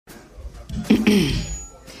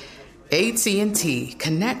AT&T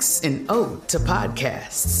connects an ode to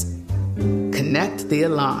podcasts. Connect the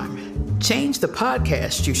alarm. Change the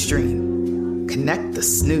podcast you stream. Connect the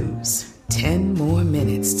snooze. 10 more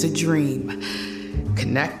minutes to dream.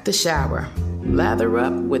 Connect the shower. Lather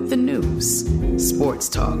up with the news. Sports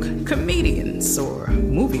talk, comedians, or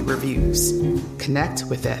movie reviews. Connect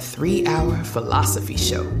with that 3-hour philosophy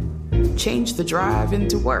show. Change the drive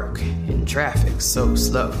into work in traffic so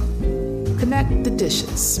slow. Connect the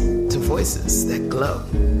dishes to voices that glow.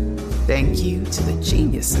 Thank you to the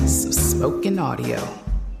geniuses of spoken audio.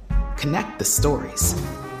 Connect the stories.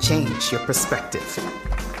 Change your perspective.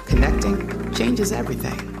 Connecting changes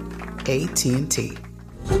everything. AT&T.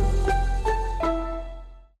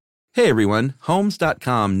 Hey everyone,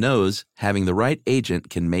 Homes.com knows having the right agent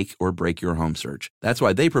can make or break your home search. That's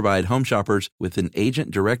why they provide home shoppers with an agent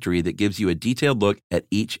directory that gives you a detailed look at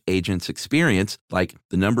each agent's experience, like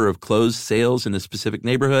the number of closed sales in a specific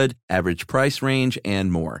neighborhood, average price range, and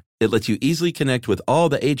more. It lets you easily connect with all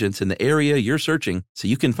the agents in the area you're searching so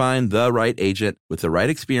you can find the right agent with the right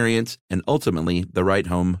experience and ultimately the right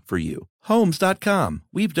home for you. Homes.com.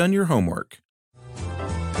 We've done your homework.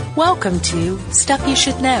 Welcome to Stuff You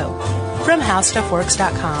Should Know from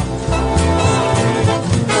HowStuffWorks.com.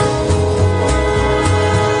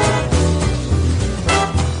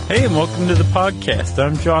 Hey, and welcome to the podcast.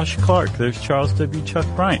 I'm Josh Clark. There's Charles W. Chuck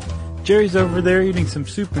Bryant. Jerry's over there eating some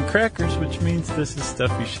soup and crackers, which means this is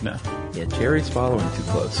Stuff You Should Know. Yeah, Jerry's following too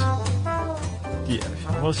close. Yeah,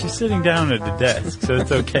 well, she's sitting down at a desk, so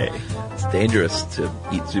it's okay. It's dangerous to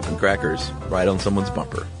eat soup and crackers right on someone's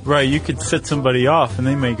bumper. Right, you could set somebody off and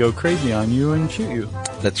they may go crazy on you and shoot you.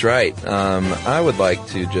 That's right. I would like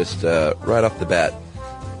to just right off the bat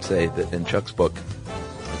say that in Chuck's book,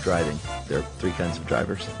 Driving, there are 3 kinds of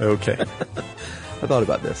drivers. Okay. I thought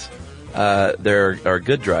about this. There are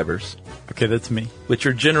good drivers. Okay, that's me. Which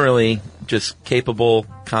are generally just capable,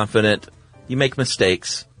 confident. You make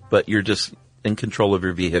mistakes, but you're just in control of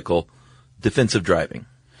your vehicle. Defensive driving.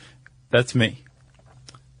 That's me.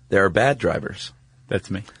 There are bad drivers.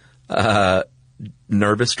 That's me.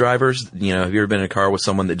 Nervous drivers. You know, have you ever been in a car with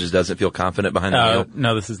someone that just doesn't feel confident behind the wheel?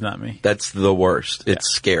 No, this is not me. That's the worst. Yeah.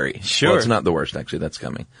 It's scary. Sure. Well, it's not the worst, actually. That's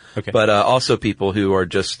coming. Okay. But also people who are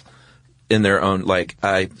just in their own, like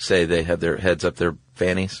I say, they have their heads up their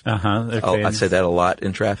fannies. I say that a lot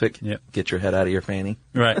in traffic. Yep. Get your head out of your fanny.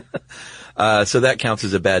 Right. So that counts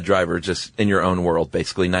as a bad driver, just in your own world,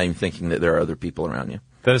 basically, not even thinking that there are other people around you.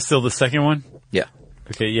 That is still the second one? Yeah.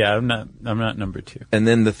 Okay, yeah, I'm not number 2. And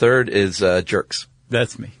then the third is jerks.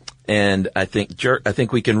 That's me. And I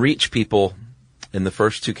think we can reach people in the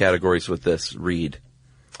first 2 categories with this read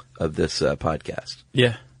of this podcast.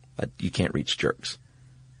 Yeah. You can't reach jerks.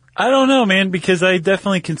 I don't know, man, because I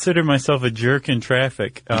definitely consider myself a jerk in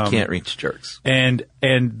traffic. You can't reach jerks. And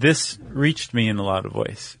this reached me in a lot of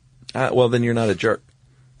ways. Well, then you're not a jerk.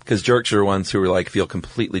 Because jerks are ones who are like feel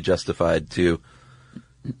completely justified to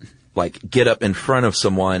like get up in front of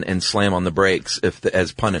someone and slam on the brakes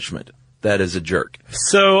as punishment. That is a jerk.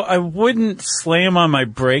 So I wouldn't slam on my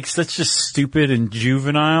brakes. That's just stupid and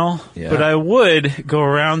juvenile. Yeah. But I would go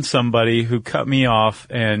around somebody who cut me off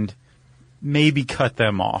and maybe cut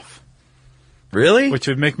them off. Really? Which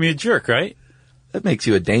would make me a jerk, right? That makes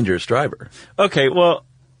you a dangerous driver. Okay, well,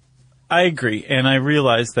 I agree. And I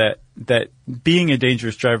realize that being a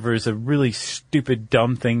dangerous driver is a really stupid,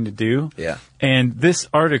 dumb thing to do. Yeah. And this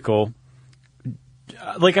article,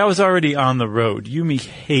 like I was already on the road. Yumi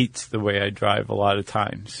hates the way I drive a lot of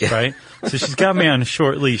times, right? So she's got me on a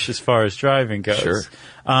short leash as far as driving goes. Sure.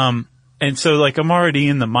 And so like I'm already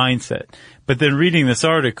in the mindset. But then reading this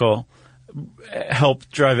article helped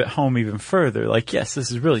drive it home even further. Like, yes, this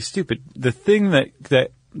is really stupid. The thing that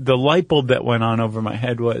the light bulb that went on over my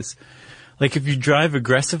head was, like, if you drive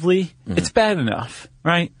aggressively, it's bad enough,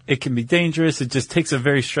 right? It can be dangerous. It just takes a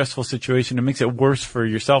very stressful situation and makes it worse for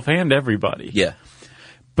yourself and everybody. Yeah.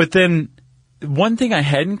 But then one thing I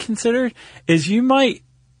hadn't considered is you might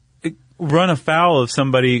run afoul of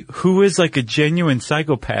somebody who is like a genuine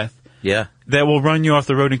psychopath. Yeah. That will run you off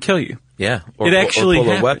the road and kill you. Yeah. Or pull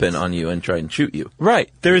a weapon on you and try and shoot you. Right.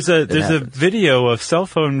 There's a video, a cell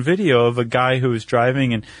phone video of a guy who was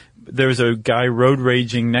driving, and there was a guy road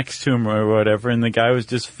raging next to him or whatever, and the guy was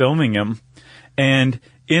just filming him. And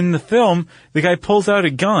in the film, the guy pulls out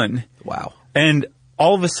a gun. Wow. And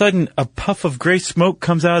all of a sudden, a puff of gray smoke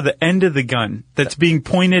comes out of the end of the gun that's being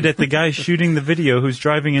pointed at the guy shooting the video who's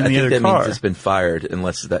driving in the other car. I think that means it's been fired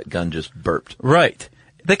unless that gun just burped. Right.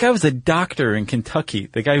 That guy was a doctor in Kentucky,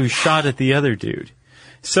 the guy who shot at the other dude.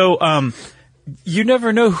 So, you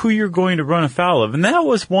never know who you're going to run afoul of. And that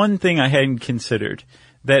was one thing I hadn't considered.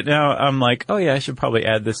 that now I'm like, oh yeah, I should probably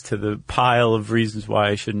add this to the pile of reasons why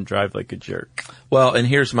I shouldn't drive like a jerk. Well, and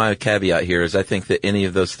here's my caveat here is I think that any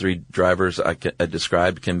of those three drivers I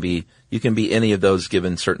described you can be any of those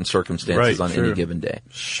given certain circumstances on any given day.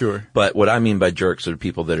 Sure. But what I mean by jerks are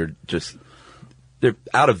people that are they're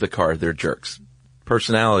out of the car, they're jerks.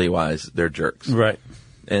 Personality-wise, they're jerks. Right.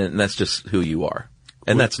 And that's just who you are.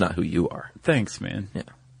 And that's not who you are. Thanks, man. Yeah.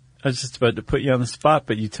 I was just about to put you on the spot,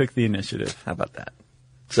 but you took the initiative. How about that?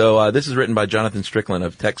 So this is written by Jonathan Strickland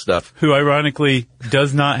of Tech Stuff. Who ironically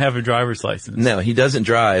does not have a driver's license. No, he doesn't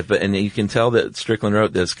drive, and you can tell that Strickland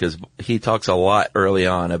wrote this because he talks a lot early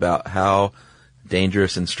on about how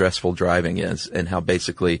dangerous and stressful driving is, and how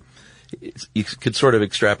basically you could sort of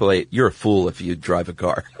extrapolate, you're a fool if you drive a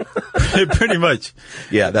car. Pretty much.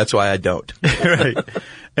 Yeah, that's why I don't. Right.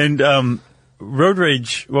 And road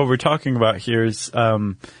rage, what we're talking about here is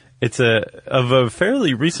it's of a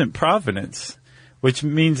fairly recent provenance, which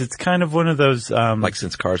means it's kind of one of those like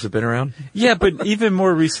since cars have been around? Yeah, but even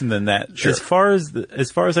more recent than that. Sure. As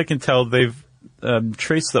far as I can tell, they've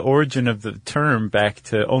traced the origin of the term back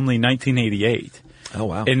to only 1988. Oh,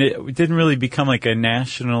 wow. And it didn't really become like a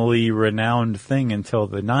nationally renowned thing until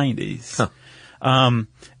the 90s. Huh.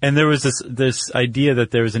 And there was this idea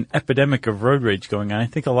that there was an epidemic of road rage going on. I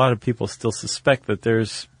think a lot of people still suspect that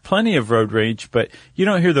there's plenty of road rage, but you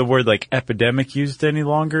don't hear the word like epidemic used any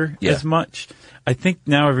longer as much. I think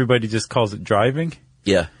now everybody just calls it driving.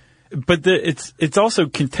 Yeah. But it's also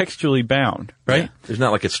contextually bound, right? Yeah. There's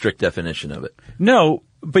not like a strict definition of it. No,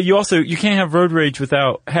 but you can't have road rage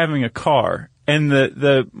without having a car. And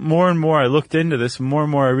the more and more I looked into this, more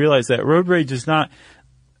and more I realized that road rage is not,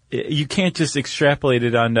 you can't just extrapolate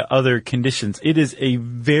it onto other conditions. It is a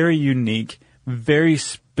very unique, very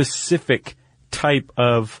specific type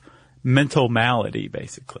of mental malady,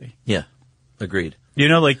 basically. Yeah. Agreed. You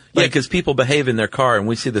know, like because people behave in their car, and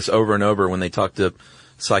we see this over and over when they talk to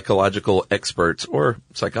psychological experts or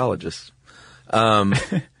psychologists,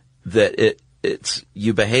 that it's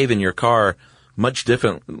you behave in your car much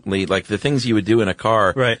differently. Like the things you would do in a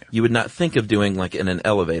car, right, you would not think of doing like in an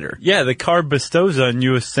elevator. Yeah, the car bestows on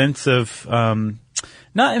you a sense of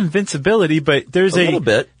not invincibility, but there's a little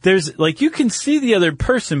bit. There's like you can see the other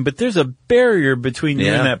person, but there's a barrier between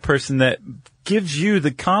you and that person that gives you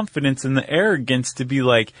the confidence and the arrogance to be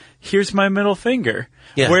like, here's my middle finger.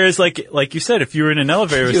 Yeah. Whereas like you said, if you were in an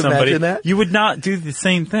elevator with somebody, you would not do the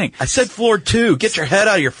same thing. I said floor 2. Get your head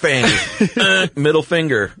out of your fanny. Middle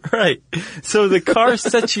finger. Right. So the car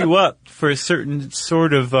sets you up for a certain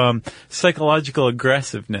sort of psychological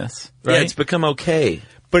aggressiveness. Right? Yeah, it's become okay.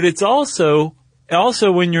 But it's also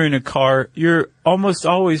when you're in a car, you're almost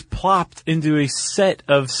always plopped into a set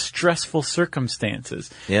of stressful circumstances.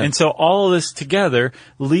 Yeah. And so all of this together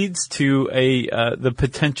leads to the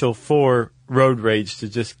potential for road rage to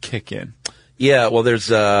just kick in. Yeah, well,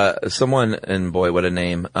 there's someone, and boy, what a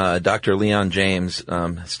name, Dr. Leon James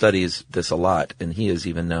studies this a lot, and he is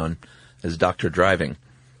even known as Dr. Driving,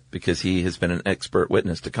 because he has been an expert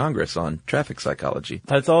witness to Congress on traffic psychology.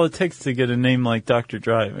 That's all it takes to get a name like Dr.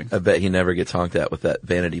 Driving. I bet he never gets honked at with that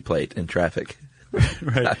vanity plate in traffic.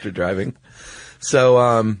 Right. Dr. Driving.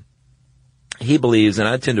 So, he believes, and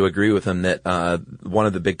I tend to agree with him, that one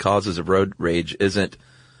of the big causes of road rage isn't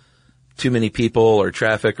too many people or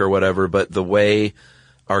traffic or whatever, but the way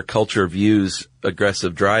our culture views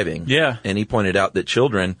aggressive driving. Yeah. And he pointed out that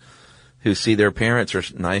children who see their parents are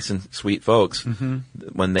nice and sweet folks,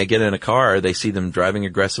 when they get in a car, they see them driving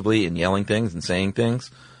aggressively and yelling things and saying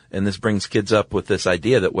things. And this brings kids up with this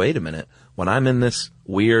idea that, wait a minute, when I'm in this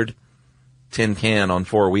weird tin can on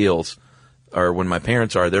 4 wheels, or when my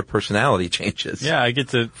parents are, their personality changes. Yeah, I get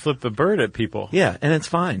to flip a bird at people. Yeah, and it's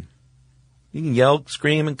fine. You can yell,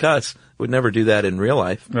 scream, and cuss. Would never do that in real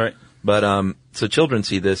life. Right. But, so children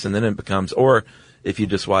see this, and then it becomes, or if you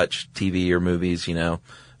just watch TV or movies,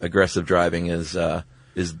 aggressive driving is the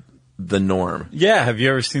norm. Yeah. Have you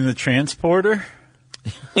ever seen The Transporter?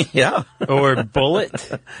 Yeah. Or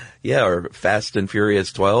Bullet? Yeah, or Fast and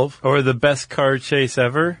Furious 12. Or The Best Car Chase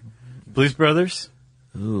Ever? Blues Brothers?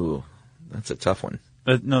 Ooh, that's a tough one.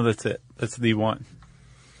 No, that's it. That's the one.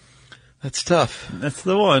 That's tough. That's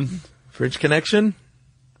the one. Fridge Connection?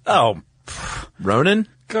 Oh. Ronin?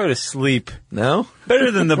 Go to sleep. No?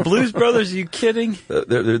 Better than the Blues Brothers? Are you kidding?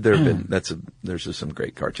 There's just some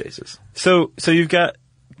great car chases. So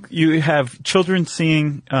you have children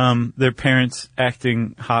seeing their parents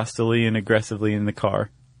acting hostilely and aggressively in the car,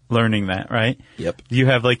 learning that, right? Yep. You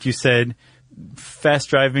have, like you said, fast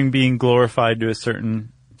driving being glorified to a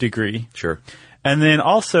certain degree. Sure. And then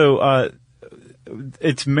also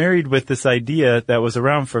it's married with this idea that was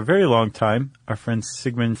around for a very long time. Our friend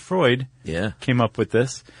Sigmund Freud came up with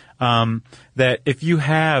this, that if you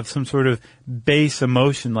have some sort of base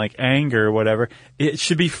emotion like anger or whatever, it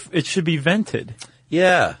should be vented.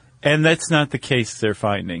 Yeah. And that's not the case they're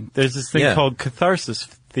finding. There's this thing called catharsis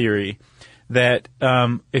theory that,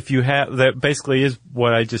 if you have, that basically is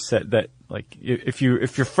what I just said, that like if you're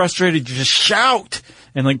frustrated, you just shout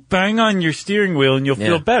and like bang on your steering wheel and you'll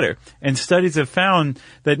feel better. And studies have found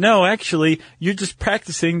that no, actually, you're just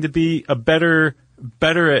practicing to be better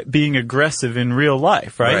at being aggressive in real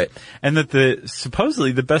life, right? And that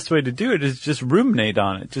supposedly the best way to do it is just ruminate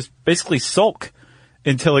on it. Just basically sulk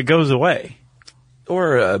until it goes away.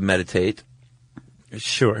 Or meditate.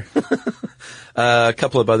 Sure. A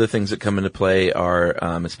couple of other things that come into play are,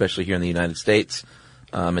 especially here in the United States,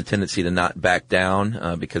 a tendency to not back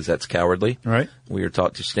down because that's cowardly. Right. We are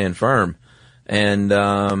taught to stand firm. And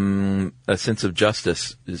a sense of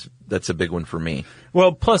justice, that's a big one for me.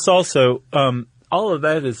 Well, plus also, all of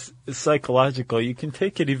that is psychological. You can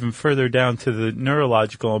take it even further down to the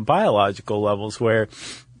neurological and biological levels where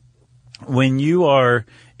when you are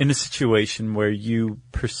in a situation where you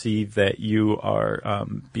perceive that you are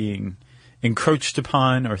being encroached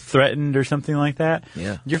upon or threatened or something like that,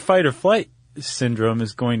 your fight or flight syndrome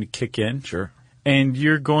is going to kick in. Sure. And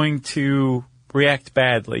you're going to react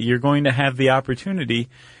badly. You're going to have the opportunity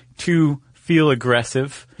to feel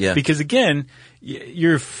aggressive. Yeah. Because again,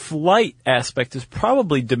 your flight aspect is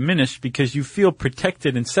probably diminished because you feel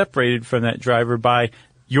protected and separated from that driver by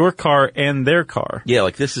your car and their car. Yeah,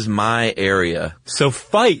 like this is my area. So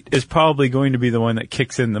fight is probably going to be the one that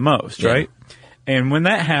kicks in the most, right? And when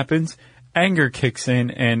that happens, anger kicks in,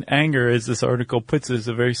 and anger, as this article puts it, is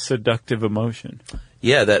a very seductive emotion.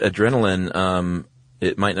 Yeah, that adrenaline,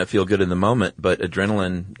 it might not feel good in the moment, but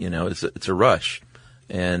adrenaline, it's a rush.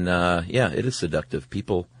 And, it is seductive.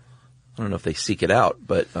 People, I don't know if they seek it out,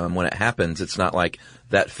 but when it happens, it's not like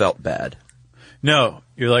that felt bad. No,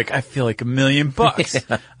 you're like, I feel like $1 million.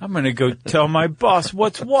 I'm going to go tell my boss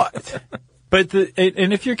what's what. But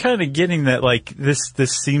and if you're kind of getting that, like this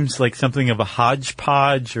seems like something of a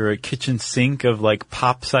hodgepodge or a kitchen sink of like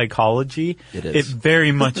pop psychology. It is. It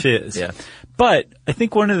very much is. Yeah. But I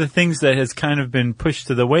think one of the things that has kind of been pushed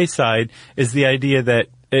to the wayside is the idea that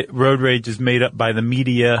road rage is made up by the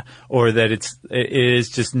media, or that it is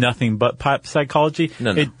just nothing but pop psychology.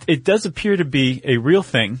 No. It does appear to be a real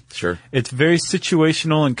thing. Sure. It's very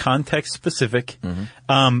situational and context specific.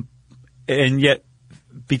 And yet,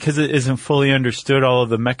 because it isn't fully understood, all of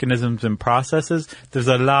the mechanisms and processes, there's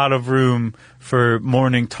a lot of room for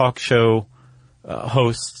morning talk show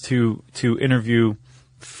hosts to interview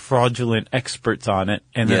fraudulent experts on it,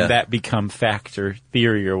 and then that become fact or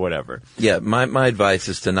theory or whatever. Yeah, my advice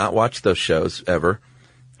is to not watch those shows ever.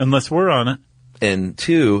 Unless we're on it. And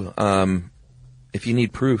two, if you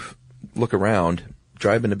need proof, look around,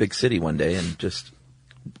 drive in a big city one day and just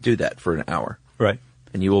do that for an hour. Right.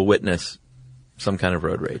 And you will witness some kind of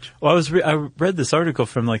road rage. Well, I read this article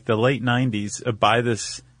from like the late 90s by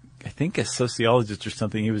this, I think a sociologist or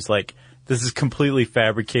something. He was like, this is completely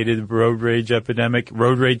fabricated road rage epidemic.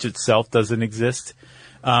 Road rage itself doesn't exist.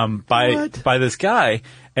 By this guy.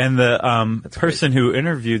 And the person who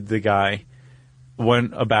interviewed the guy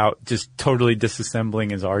went about just totally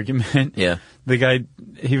disassembling his argument. Yeah. The guy,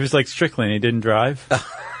 he was like Strickland. He didn't drive.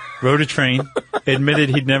 Rode a train. Admitted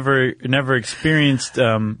he'd never experienced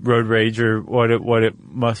road rage or what it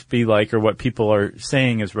must be like or what people are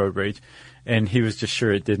saying is road rage. And he was just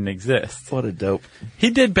sure it didn't exist. What a dope. He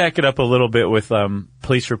did back it up a little bit with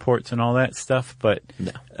police reports and all that stuff, but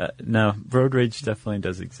no, road rage definitely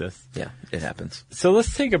does exist. Yeah, it happens. So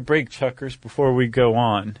let's take a break, Chuckers, before we go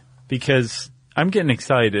on, because I'm getting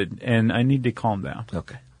excited and I need to calm down.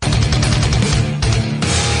 Okay.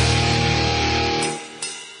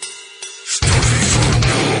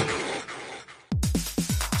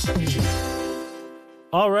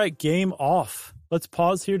 All right, game off. Let's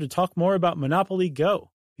pause here to talk more about Monopoly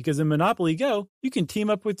Go. Because in Monopoly Go, you can team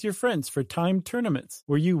up with your friends for timed tournaments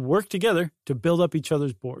where you work together to build up each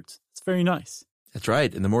other's boards. It's very nice. That's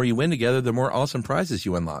right. And the more you win together, the more awesome prizes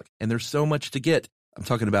you unlock. And there's so much to get. I'm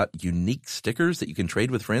talking about unique stickers that you can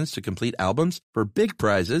trade with friends to complete albums for big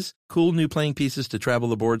prizes, cool new playing pieces to travel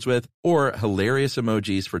the boards with, or hilarious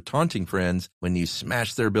emojis for taunting friends when you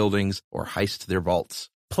smash their buildings or heist their vaults.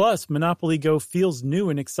 Plus, Monopoly Go feels new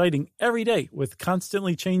and exciting every day with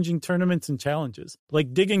constantly changing tournaments and challenges,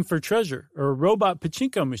 like digging for treasure or a robot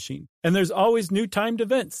pachinko machine. And there's always new timed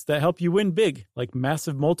events that help you win big, like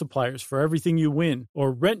massive multipliers for everything you win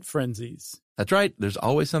or rent frenzies. That's right. There's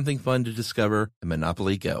always something fun to discover in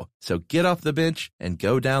Monopoly Go. So get off the bench and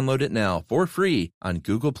go download it now for free on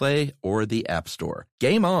Google Play or the App Store.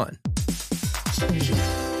 Game on!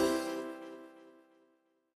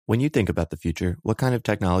 When you think about the future, what kind of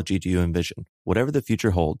technology do you envision? Whatever the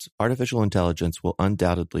future holds, artificial intelligence will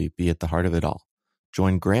undoubtedly be at the heart of it all.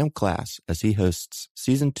 Join Graham Class as he hosts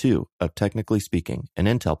Season 2 of Technically Speaking, an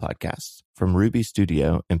Intel podcast from Ruby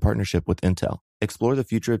Studio in partnership with Intel. Explore the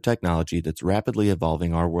future of technology that's rapidly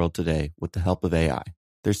evolving our world today with the help of AI.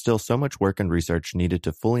 There's still so much work and research needed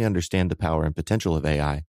to fully understand the power and potential of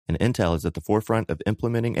AI, and Intel is at the forefront of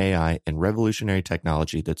implementing AI and revolutionary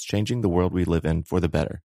technology that's changing the world we live in for the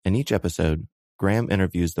better. In each episode, Graham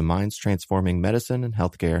interviews the minds transforming medicine and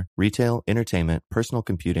healthcare, retail, entertainment, personal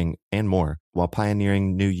computing, and more, while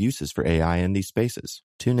pioneering new uses for AI in these spaces.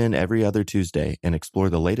 Tune in every other Tuesday and explore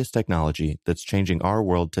the latest technology that's changing our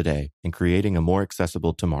world today and creating a more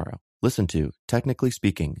accessible tomorrow. Listen to Technically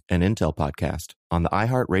Speaking, an Intel podcast on the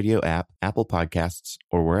iHeartRadio app, Apple Podcasts,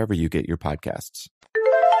 or wherever you get your podcasts.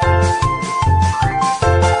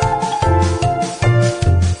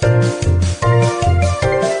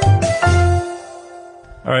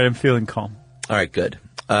 All right, I'm feeling calm. All right, good.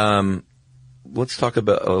 Let's talk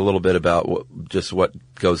about a little bit about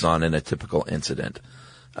what goes on in a typical incident.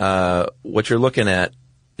 What you're looking at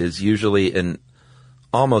is usually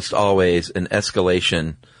almost always an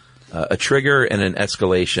escalation, a trigger and an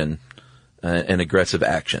escalation, an aggressive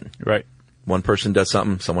action. Right. One person does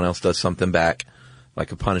something, someone else does something back,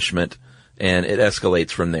 like a punishment, and it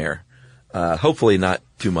escalates from there. Hopefully not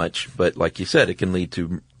too much, but like you said, it can lead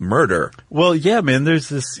to murder. Well, yeah, man, there's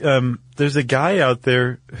this, there's a guy out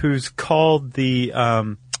there who's called the,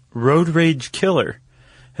 road rage killer,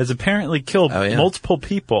 has apparently killed multiple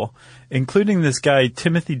people, including this guy,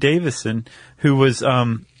 Timothy Davison, who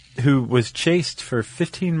was chased for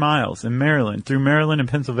 15 miles in Maryland, through Maryland and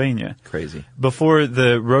Pennsylvania. Crazy. Before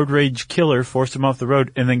the road rage killer forced him off the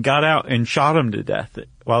road and then got out and shot him to death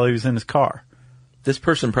while he was in his car. This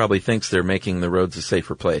person probably thinks they're making the roads a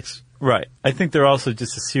safer place. Right. I think they're also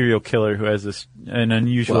just a serial killer who has an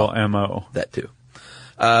unusual MO. That too.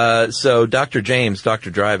 So Dr. James,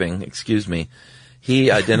 Dr. Driving,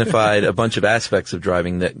 he identified a bunch of aspects of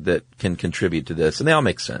driving that can contribute to this, and they all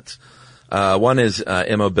make sense. One is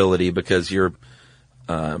immobility, because you're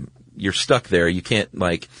stuck there. You can't,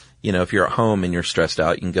 if you're at home and you're stressed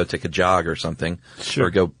out, you can go take a jog or something. Sure.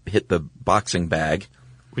 Or go hit the boxing bag.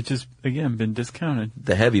 Which has, again, been discounted.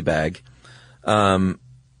 The heavy bag. When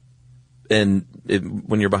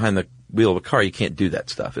you're behind the wheel of a car, you can't do that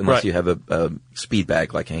stuff unless you have a speed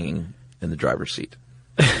bag hanging in the driver's seat.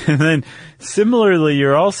 And then, similarly,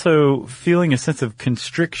 you're also feeling a sense of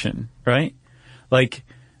constriction, right? Like,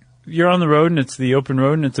 you're on the road and it's the open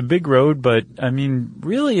road and it's a big road, but,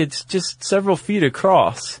 really it's just several feet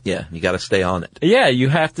across. Yeah, you gotta stay on it. Yeah, you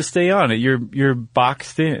have to stay on it. You're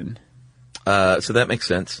boxed in. So that makes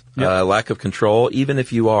sense. Yep. Lack of control. Even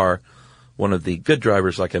if you are one of the good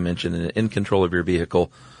drivers, like I mentioned, and in control of your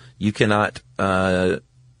vehicle, you cannot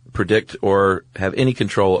predict or have any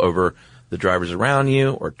control over the drivers around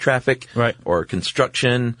you, or traffic, right, or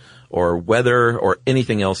construction, or weather, or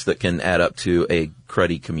anything else that can add up to a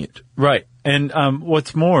cruddy commute. Right. And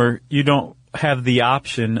what's more, you don't have the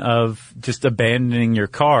option of just abandoning your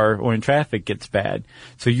car when traffic gets bad.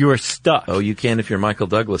 So you are stuck. Oh, you can if you're Michael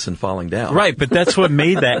Douglas and falling down. Right, but that's what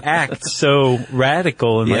made that act so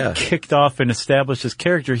radical and kicked off and established his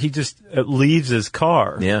character. He just leaves his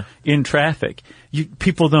car in traffic.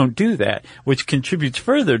 People don't do that, which contributes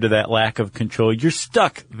further to that lack of control. You're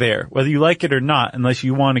stuck there, whether you like it or not, unless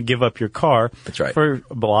you want to give up your car. That's right. For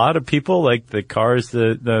a lot of people, the car is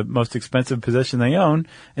the most expensive possession they own,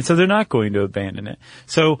 and so they're not going to abandon it.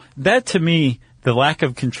 So that, to me, the lack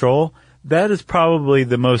of control, that is probably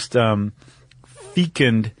the most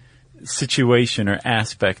fecund situation or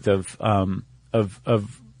aspect of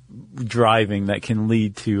driving that can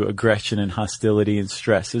lead to aggression and hostility and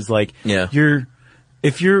stress. Is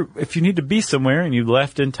if you need to be somewhere and you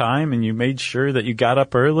left in time and you made sure that you got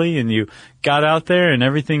up early and you got out there and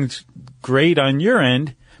everything's great on your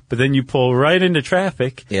end, but then you pull right into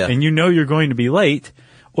traffic and you know you're going to be late,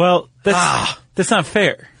 well, that's not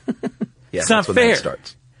fair. It's not fair.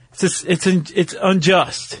 Starts. It's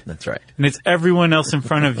unjust. That's right. And it's everyone else in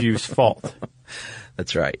front of you's fault.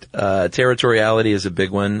 That's right. Territoriality is a big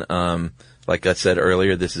one. Like I said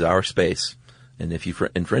earlier, this is our space. And if you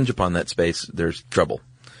infringe upon that space, there's trouble.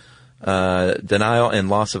 Denial and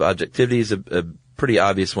loss of objectivity is a pretty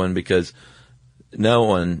obvious one because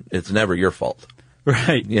it's never your fault.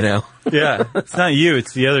 Right. You know? Yeah. It's not you,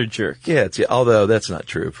 it's the other jerk. Yeah, although that's not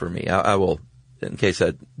true for me. I will, in case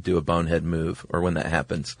I do a bonehead move or when that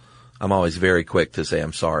happens, I'm always very quick to say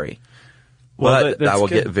I'm sorry. Well, but I will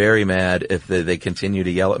good. get very mad if they continue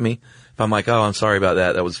to yell at me. If I'm like, oh, I'm sorry about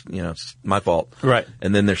that. That was, it's my fault. Right.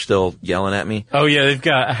 And then they're still yelling at me. Oh, yeah, they've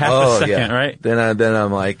got a half a second, right? Then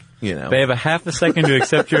I'm like, They have a half a second to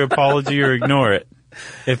accept your apology or ignore it.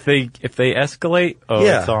 If they escalate,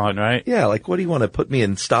 it's on, right? Yeah, like, what do you want to put me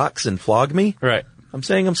in stocks and flog me? Right. I'm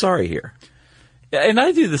saying I'm sorry here. And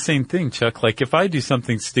I do the same thing, Chuck. Like, if I do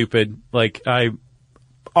something stupid, like, I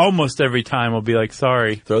almost every time will be like,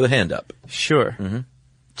 sorry. Throw the hand up. Sure. Mm-hmm.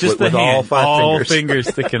 Just with the hand. all five fingers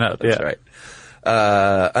sticking up. That's right.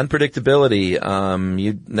 Unpredictability.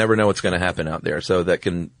 You never know what's going to happen out there, so that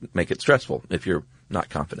can make it stressful if you're not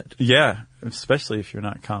confident. Yeah, especially if you're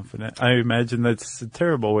not confident. I imagine that's a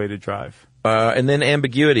terrible way to drive. And then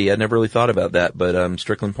ambiguity. I never really thought about that, but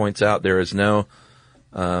Strickland points out there is no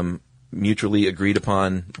mutually agreed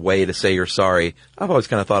upon way to say you're sorry. I've always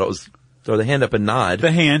kind of thought it was throw the hand up and nod.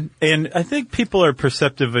 The hand. And I think people are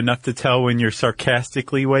perceptive enough to tell when you're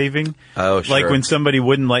sarcastically waving. Oh, sure. Like when somebody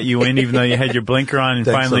wouldn't let you in even though you had your blinker on and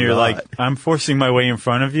finally you're like, I'm forcing my way in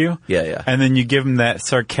front of you. Yeah, yeah. And then you give them that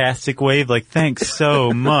sarcastic wave like, thanks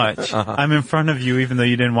so much. I'm in front of you even though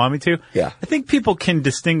you didn't want me to. Yeah. I think people can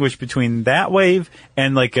distinguish between that wave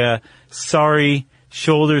and like a sorry,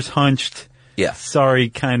 shoulders hunched,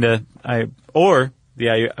 sorry kind of, or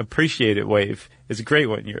the I appreciate it wave. Is a great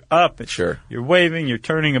one. You're up. Sure. You're waving. You're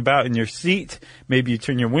turning about in your seat. Maybe you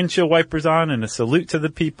turn your windshield wipers on and a salute to the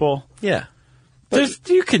people. Yeah.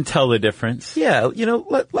 You can tell the difference. Yeah.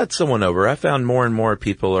 Let someone over. I found more and more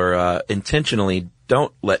people are intentionally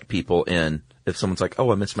don't let people in if someone's like,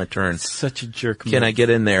 oh, I missed my turn. Such a jerk move. Can I get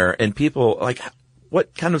in there? And people like,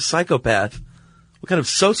 what kind of psychopath? What kind of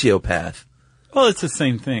sociopath? Well, it's the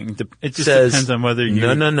same thing. It just says, depends on whether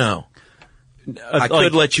you... No. I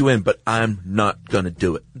could let you in, but I'm not going to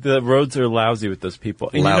do it. The roads are lousy with those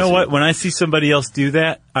people. And you know what? When I see somebody else do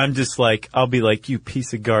that, I'm just like, I'll be like, you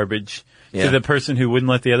piece of garbage to the person who wouldn't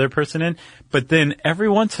let the other person in. But then every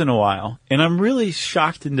once in a while, and I'm really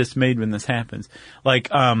shocked and dismayed when this happens,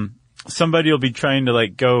 like, somebody will be trying to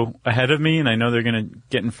like go ahead of me and I know they're going to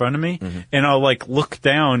get in front of me and I'll like look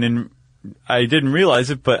down and I didn't realize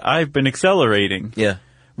it, but I've been accelerating. Yeah.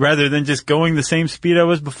 Rather than just going the same speed I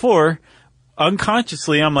was before.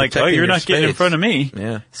 Unconsciously, I'm like, protecting you're not getting in front of me.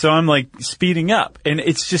 Yeah. So I'm like speeding up. And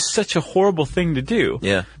it's just such a horrible thing to do.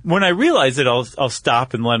 Yeah. When I realize it, I'll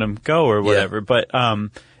stop and let them go or whatever. Yeah.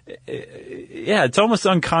 But, it's almost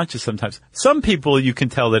unconscious sometimes. Some people you can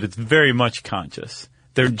tell that it's very much conscious.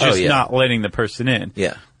 They're just not letting the person in.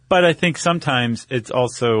 Yeah. But I think sometimes it's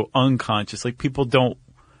also unconscious. Like people don't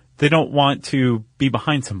want to be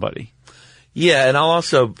behind somebody. Yeah. And I'll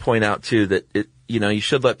also point out too that you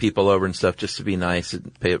should let people over and stuff just to be nice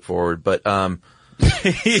and pay it forward. But,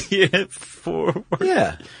 pay it forward.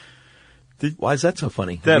 Yeah. Why is that so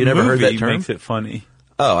funny? That you never heard that term? Makes it funny.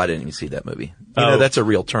 Oh, I didn't even see that movie. That's a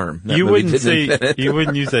real term. You wouldn't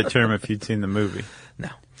use that term if you'd seen the movie. No.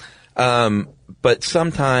 But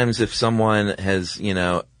sometimes if someone has,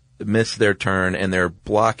 missed their turn and they're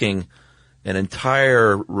blocking an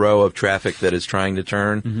entire row of traffic that is trying to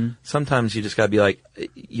turn, sometimes you just gotta be like,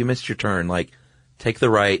 you missed your turn. Like, take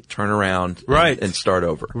the right, turn around, and start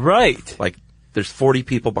over. Right. Like, there's 40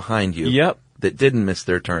 people behind you. Yep. That didn't miss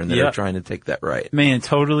their turn that are trying to take that right. Man,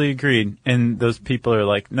 totally agreed. And those people are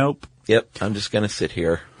like, nope. Yep, I'm just gonna sit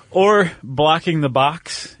here. Or blocking the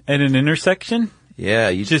box at an intersection. Yeah,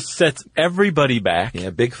 you just sets everybody back.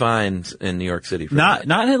 Yeah, big fines in New York City for not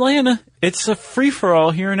in Atlanta. It's a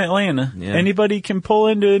free-for-all here in Atlanta. Yeah. Anybody can pull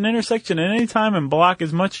into an intersection at any time and block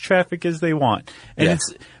as much traffic as they want. And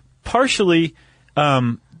it's partially,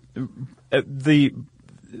 the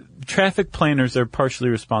traffic planners are partially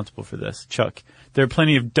responsible for this, Chuck. There are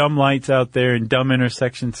plenty of dumb lights out there and dumb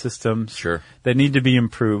intersection systems that need to be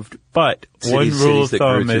improved. But one rule of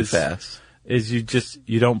thumb is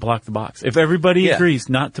you don't block the box. If everybody agrees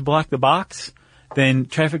not to block the box, then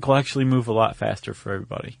traffic will actually move a lot faster for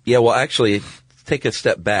everybody. Yeah, well, actually, take a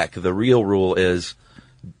step back. The real rule is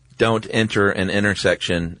don't enter an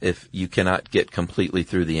intersection if you cannot get completely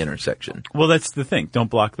through the intersection. Well, that's the thing. Don't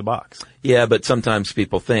block the box. Yeah, but sometimes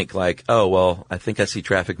people think like, oh, well, I think I see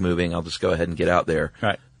traffic moving. I'll just go ahead and get out there.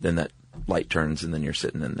 Right. Then that light turns and then you're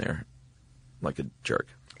sitting in there like a jerk.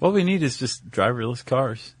 What we need is just driverless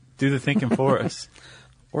cars. Do the thinking for us.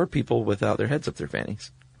 Or people without their heads up their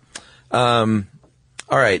fannies. All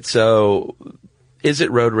right. So is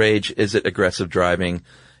it road rage? Is it aggressive driving?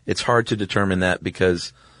 It's hard to determine that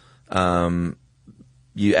because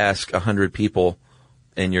you ask 100 people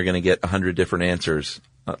and you're going to get 100 different answers.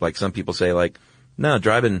 Like some people say, like, no,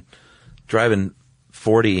 driving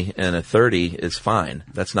 40 and a 30 is fine.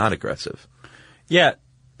 That's not aggressive. Yeah.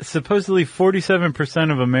 Supposedly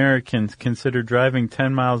 47% of Americans consider driving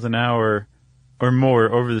 10 miles an hour or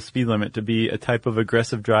more over the speed limit to be a type of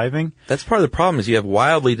aggressive driving. That's part of the problem is you have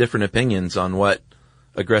wildly different opinions on what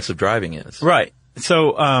aggressive driving is. Right.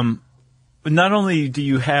 So, not only do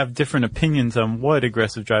you have different opinions on what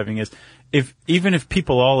aggressive driving is, even if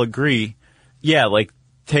people all agree, yeah, like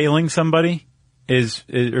tailing somebody is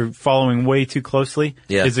or following way too closely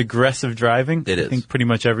is aggressive driving. It is. I think pretty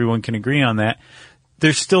much everyone can agree on that.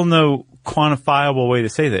 There's still no quantifiable way to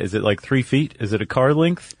say that. Is it like 3 feet? Is it a car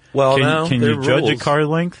length? Well, can you judge a car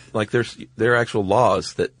length? Like there are actual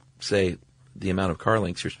laws that say the amount of car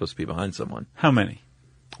lengths you're supposed to be behind someone. How many?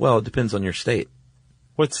 Well, it depends on your state.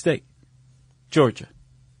 What state? Georgia.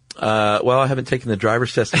 Well, I haven't taken the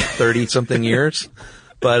driver's test in 30-something years.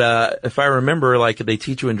 But if I remember, like, they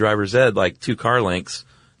teach you in driver's ed, like, 2 car lengths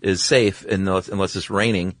is safe unless it's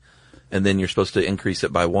raining, and then you're supposed to increase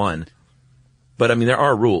it by 1. But, I mean, there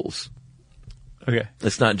are rules. Okay.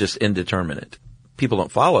 It's not just indeterminate. People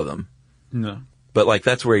don't follow them. No. But, like,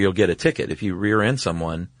 that's where you'll get a ticket if you rear end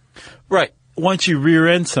someone. Right. Once you rear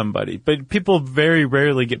end somebody. But people very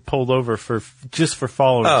rarely get pulled over just for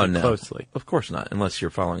following too closely. Of course not, unless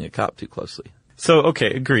you're following a cop too closely. So,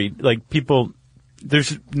 okay, agreed. Like,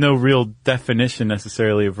 there's no real definition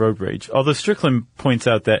necessarily of road rage. Although Strickland points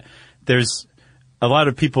out that there's a lot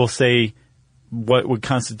of people say what would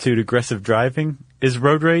constitute aggressive driving is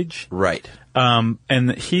road rage. Right.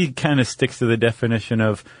 And he kind of sticks to the definition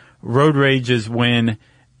of road rage is when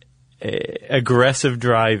aggressive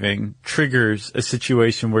driving triggers a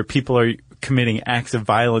situation where people are committing acts of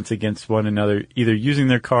violence against one another, either using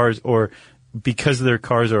their cars or because their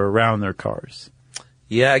cars are around their cars.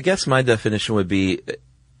 Yeah, I guess my definition would be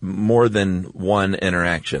more than one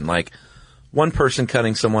interaction. Like, one person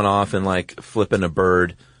cutting someone off and, like, flipping a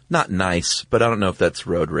bird, not nice, but I don't know if that's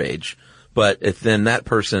road rage. But if then that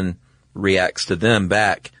person reacts to them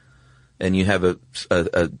back and you have a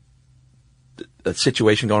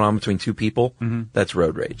situation going on between two people, that's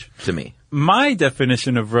road rage to me. My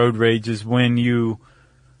definition of road rage is when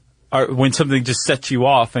something just sets you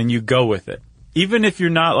off and you go with it. Even if you're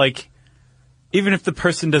not like, even if the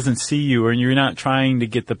person doesn't see you or you're not trying to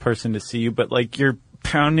get the person to see you, but like you're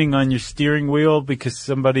pounding on your steering wheel because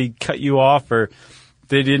somebody cut you off or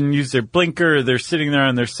they didn't use their blinker or they're sitting there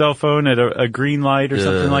on their cell phone at a green light or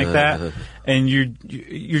something like that. And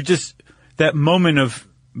you're just that moment of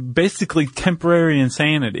basically temporary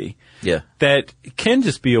insanity. Yeah. That can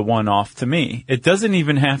just be a one-off to me. It doesn't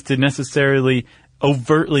even have to necessarily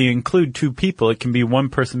overtly include two people. It can be one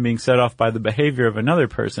person being set off by the behavior of another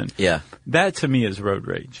person. Yeah. That to me is road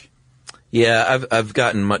rage. Yeah, I've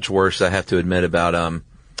gotten much worse, I have to admit, about,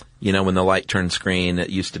 when the light turns green, it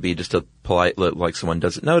used to be just a polite look, like someone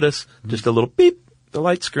doesn't notice, just a little beep, the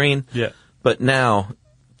light's green. Yeah. But now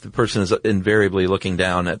the person is invariably looking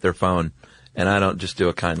down at their phone, and I don't just do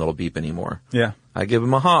a kind little beep anymore. Yeah. I give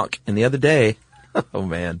them a honk. And the other day, oh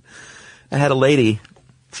man, I had a lady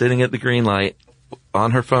sitting at the green light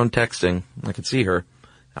on her phone texting. I could see her.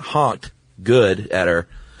 I honked good at her.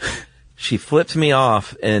 She flipped me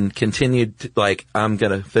off and continued to, like, I'm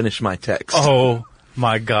going to finish my text. Oh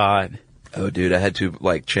my God. Oh dude, I had to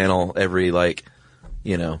like channel every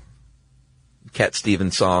Cat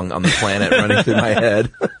Stevens song on the planet running through my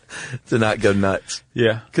head to not go nuts.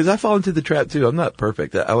 Yeah. Cause I fall into the trap too. I'm not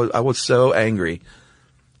perfect. I was so angry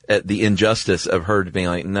at the injustice of her being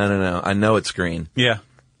like, no. I know it's green. Yeah.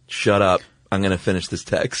 Shut up. I'm going to finish this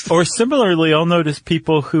text. Or similarly, I'll notice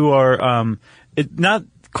people who are, not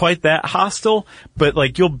quite that hostile, but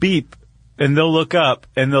like you'll beep and they'll look up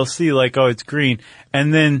and they'll see like, oh, it's green.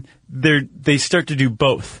 And then they start to do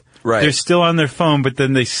both. Right. They're still on their phone, but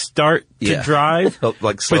then they start to drive,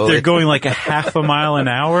 like slowly. but they're going like a half a mile an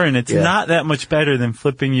hour, and it's not that much better than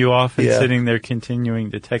flipping you off and sitting there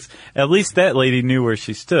continuing to text. At least that lady knew where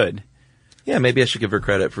she stood. Yeah, maybe I should give her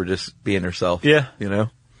credit for just being herself. Yeah.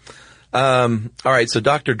 All right, so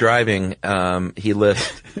Dr. Driving, he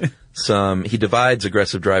lists he divides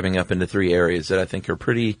aggressive driving up into 3 areas that I think are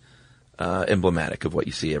pretty emblematic of what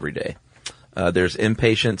you see every day. There's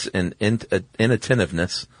impatience and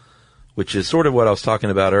inattentiveness, which is sort of what I was talking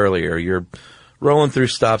about earlier. You're rolling through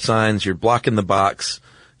stop signs, you're blocking the box,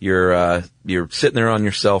 you're sitting there on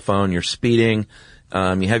your cell phone, you're speeding,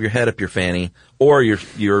 you have your head up your fanny, or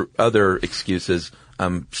your other excuse is,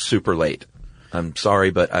 I'm super late. I'm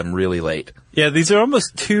sorry, but I'm really late. Yeah, these are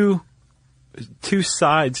almost two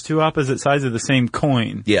opposite sides of the same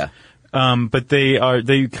coin. Yeah. But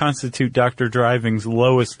they constitute Dr. Driving's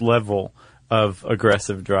lowest level of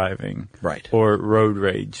aggressive driving. Right. Or road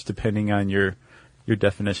rage, depending on your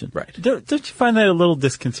definition. Right. Don't you find that a little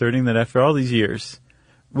disconcerting that after all these years,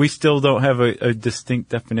 we still don't have a distinct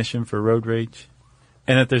definition for road rage?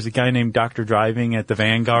 And that there's a guy named Dr. Driving at the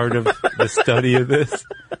vanguard of the study of this?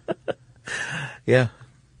 Yeah.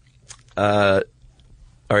 All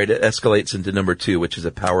right, it escalates into number 2, which is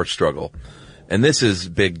a power struggle. And this is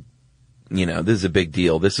big, this is a big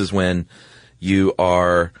deal. This is when you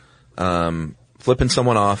are flipping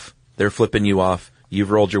someone off, they're flipping you off, you've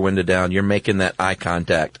rolled your window down, you're making that eye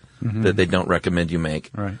contact that they don't recommend you make.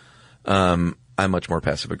 Right. I'm much more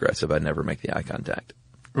passive-aggressive. I never make the eye contact.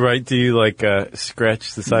 Right. Do you,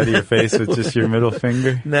 scratch the side of your face with just your middle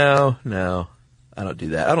finger? No. I don't do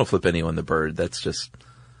that. I don't flip anyone the bird. That's just...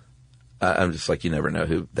 I'm just like, you never know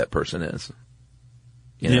who that person is.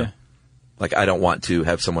 Yeah. Like, I don't want to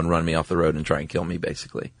have someone run me off the road and try and kill me,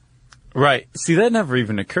 basically. Right. See, that never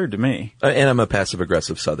even occurred to me. And I'm a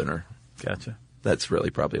passive-aggressive Southerner. Gotcha. That's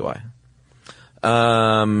really probably why.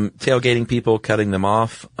 Tailgating people, cutting them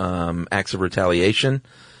off, acts of retaliation.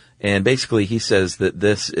 And basically, he says that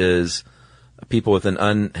this is people with an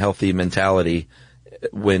unhealthy mentality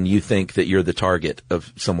when you think that you're the target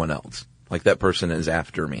of someone else. Like, that person is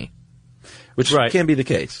after me. Which can be the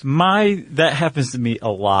case. That happens to me a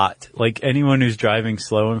lot. Like, anyone who's driving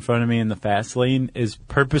slow in front of me in the fast lane is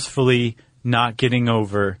purposefully not getting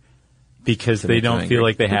over because they don't feel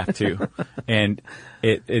like they have to. And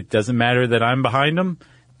it doesn't matter that I'm behind them.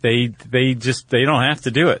 They don't have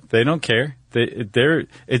to do it. They don't care.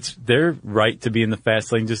 It's their right to be in the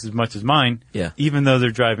fast lane just as much as mine. Yeah. Even though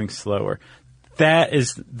they're driving slower. That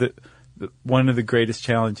is one of the greatest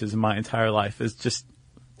challenges in my entire life is just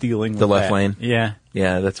dealing with the left that. lane. Yeah.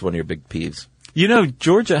 Yeah, that's one of your big peeves.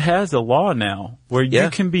 Georgia has a law now where you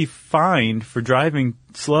can be fined for driving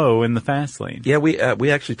slow in the fast lane. Yeah, we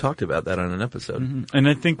actually talked about that on an episode. Mm-hmm. And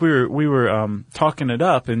I think we were talking it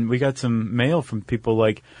up, and we got some mail from people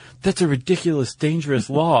like, "That's a ridiculous, dangerous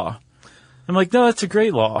law." I'm like, "No, that's a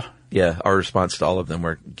great law." Yeah, our response to all of them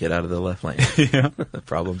were, "Get out of the left lane." Yeah.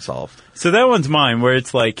 Problem solved. So that one's mine, where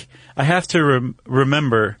it's like I have to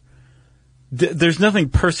remember. There's nothing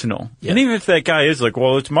personal. Yeah. And even if that guy is like,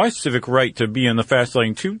 well, it's my civic right to be in the fast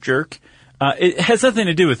lane too, jerk, it has nothing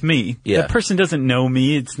to do with me. Yeah. That person doesn't know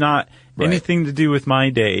me. It's not anything to do with my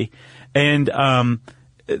day. And I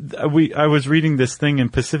was reading this thing in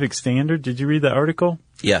Pacific Standard. Did you read that article?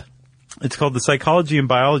 Yeah. It's called The Psychology and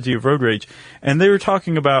Biology of Road Rage. And they were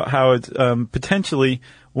talking about how it's potentially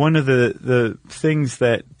one of the things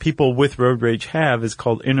that people with road rage have is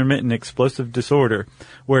called intermittent explosive disorder,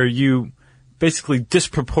 where you basically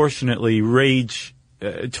disproportionately rage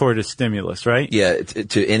toward a stimulus, right? Yeah,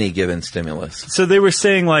 to any given stimulus. So they were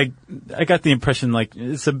saying, like, I got the impression, like,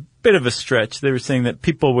 it's a bit of a stretch. They were saying that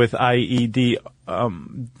people with IED,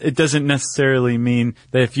 it doesn't necessarily mean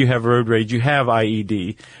that if you have road rage, you have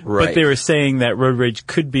IED. Right. But they were saying that road rage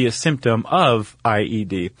could be a symptom of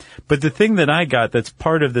IED. But the thing that I got that's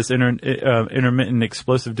part of this intermittent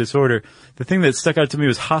explosive disorder, the thing that stuck out to me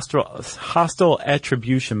was hostile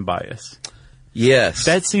attribution bias. Yes.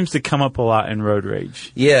 That seems to come up a lot in road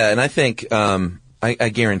rage. Yeah, and I think, I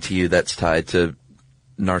guarantee you that's tied to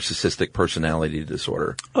narcissistic personality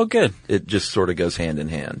disorder. Oh, good. It just sort of goes hand in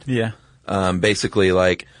hand. Yeah. Basically,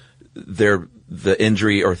 like, the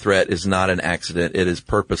injury or threat is not an accident. It is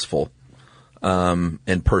purposeful,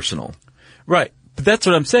 and personal. Right. But that's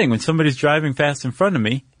what I'm saying. When somebody's driving fast in front of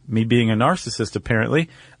me being a narcissist apparently,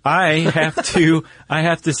 I have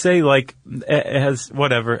to say, like, it has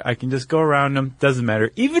whatever. I can just go around them. Doesn't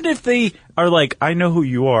matter. Even if they are like, I know who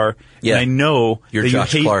you are. Yeah. And I know You're that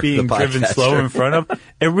Josh you hate Clark, being the driven podcaster. slow in front of.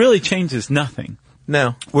 It really changes nothing.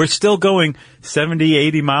 No. We're still going 70,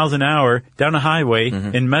 80 miles an hour down a highway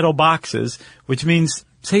in metal boxes, which means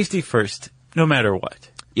safety first, no matter what.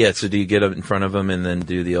 Yeah, so do you get up in front of them and then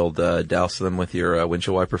do the old douse them with your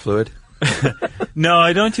windshield wiper fluid? No,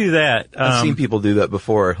 I don't do that. I've seen people do that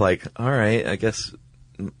before. Like, all right, I guess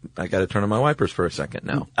I got to turn on my wipers for a second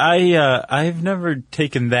now. I've never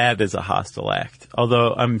taken that as a hostile act,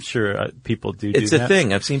 although I'm sure people do that. It's a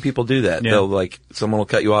thing. I've seen people do that. Yeah. Someone will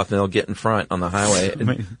cut you off and they'll get in front on the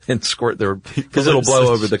highway and squirt because it'll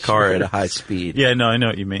blow over the car at a high speed. Yeah, no, I know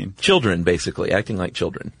what you mean. Children, basically, acting like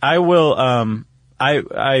children. I will,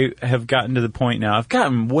 I have gotten to the point now, I've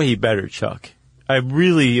gotten way better, Chuck. I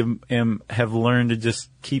really have learned to just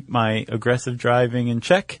keep my aggressive driving in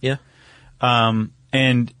check. Yeah.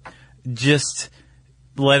 And just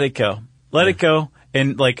let it go. let it go.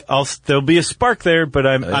 And like, there'll be a spark there, but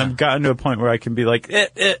I've gotten to a point where I can be like,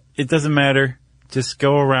 it doesn't matter. Just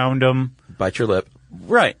go around them. Bite your lip.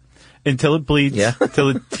 Right. Until it bleeds. Yeah.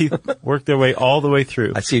 Until the teeth work their way all the way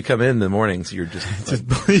through. I see you come in the mornings, you're just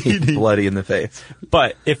bleeding. bloody in the face.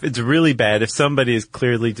 But if it's really bad, if somebody is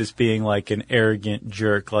clearly just being like an arrogant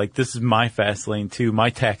jerk, like this is my fast lane too, my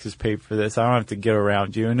taxes paid for this, I don't have to get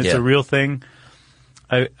around you, and it's a real thing.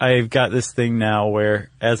 I've got this thing now where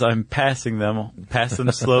as I'm passing them, pass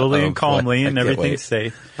them slowly and calmly, and everything's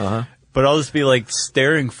safe. Uh-huh. But I'll just be like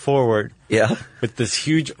staring forward with this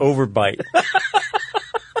huge overbite.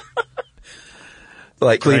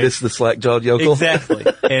 Like Cletus the slack-jawed yokel? Exactly.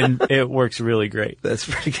 And it works really great. That's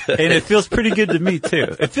pretty good. And it feels pretty good to me,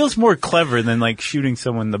 too. It feels more clever than, like, shooting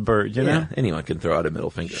someone in the bird, you know? Anyone can throw out a middle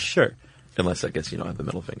finger. Sure. Unless, I guess, you don't have the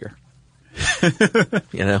middle finger.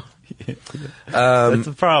 You know? That's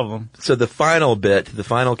a problem. So the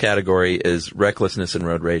final category is recklessness and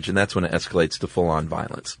road rage, and that's when it escalates to full-on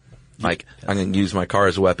violence. Like, I'm going to use my car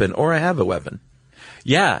as a weapon, or I have a weapon.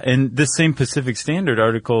 Yeah, and this same Pacific Standard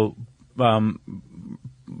article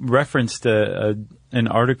referenced an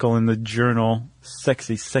article in the journal,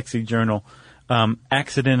 sexy journal,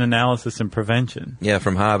 Accident Analysis and Prevention. Yeah,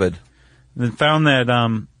 from Harvard. And found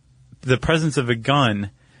that the presence of a gun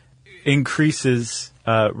increases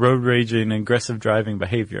road rage and aggressive driving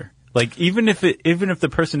behavior. Like even if the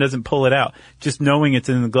person doesn't pull it out, just knowing it's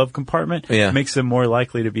in the glove compartment makes them more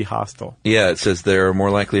likely to be hostile. Yeah, it says they're more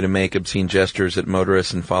likely to make obscene gestures at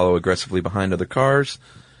motorists and follow aggressively behind other cars.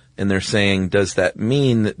 And they're saying, does that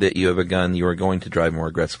mean that you have a gun, you are going to drive more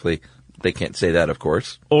aggressively? They can't say that, of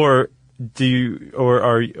course. Or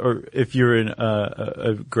if you're an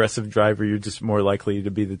aggressive driver, you're just more likely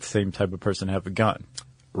to be the same type of person to have a gun.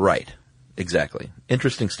 Right. Exactly.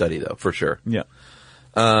 Interesting study, though, for sure. Yeah.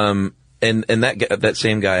 And that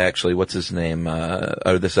same guy, actually, what's his name?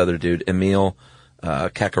 This other dude, Emil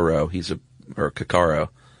Kakaro. Kakaro.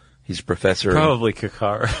 He's a professor. Probably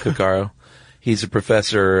Kakaro. Kakaro. He's a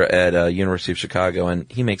professor at University of Chicago, and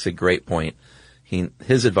he makes a great point.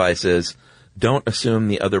 His advice is, don't assume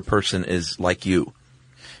the other person is like you.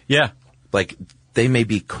 Yeah. Like, they may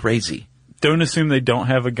be crazy. Don't assume they don't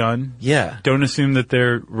have a gun. Yeah. Don't assume that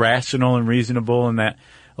they're rational and reasonable and that,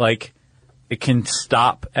 like, it can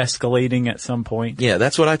stop escalating at some point. Yeah,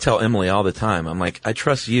 that's what I tell Emily all the time. I'm like, I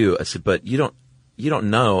trust you. I said, but you don't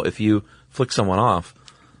know if you flick someone off.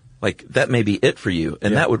 Like, that may be it for you.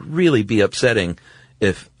 And that would really be upsetting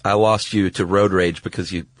if I lost you to road rage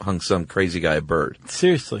because you hung some crazy guy a bird.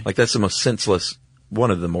 Seriously. Like, that's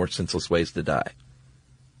one of the more senseless ways to die.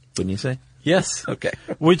 Wouldn't you say? Yes. Okay.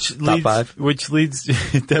 Top 5? Which leads,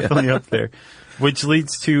 definitely up there, which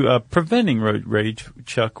leads to preventing road rage,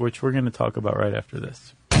 Chuck, which we're going to talk about right after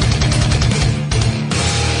this.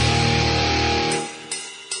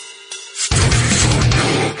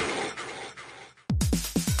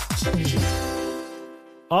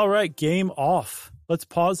 All right, game off. Let's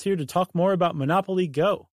pause here to talk more about Monopoly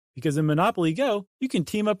Go. Because in Monopoly Go, you can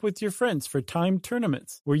team up with your friends for timed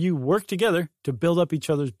tournaments where you work together to build up each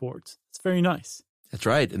other's boards. It's very nice. That's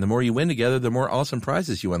right. And the more you win together, the more awesome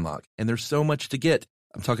prizes you unlock. And there's so much to get.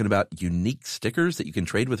 I'm talking about unique stickers that you can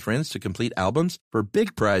trade with friends to complete albums for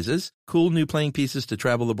big prizes, cool new playing pieces to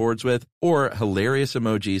travel the boards with, or hilarious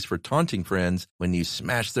emojis for taunting friends when you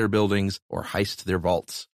smash their buildings or heist their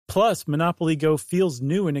vaults. Plus, Monopoly Go feels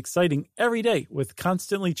new and exciting every day with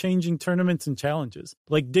constantly changing tournaments and challenges,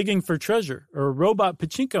 like digging for treasure or a robot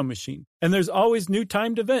pachinko machine. And there's always new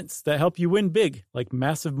timed events that help you win big, like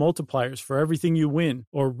massive multipliers for everything you win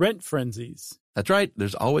or rent frenzies. That's right.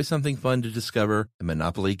 There's always something fun to discover in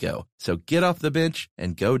Monopoly Go. So get off the bench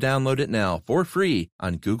and go download it now for free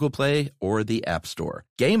on Google Play or the App Store.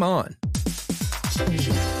 Game on!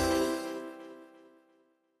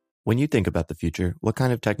 When you think about the future, what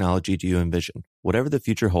kind of technology do you envision? Whatever the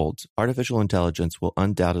future holds, artificial intelligence will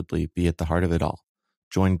undoubtedly be at the heart of it all.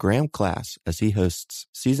 Join Graham Class as he hosts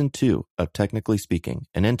Season 2 of Technically Speaking,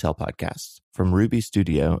 an Intel podcast from Ruby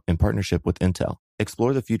Studio in partnership with Intel.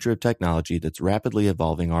 Explore the future of technology that's rapidly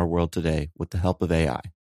evolving our world today with the help of AI.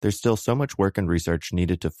 There's still so much work and research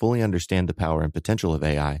needed to fully understand the power and potential of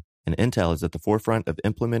AI, and Intel is at the forefront of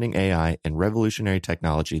implementing AI and revolutionary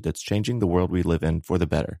technology that's changing the world we live in for the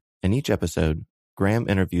better. In each episode, Graham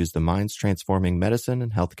interviews the minds transforming medicine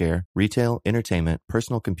and healthcare, retail, entertainment,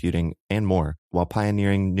 personal computing, and more, while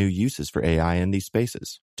pioneering new uses for AI in these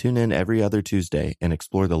spaces. Tune in every other Tuesday and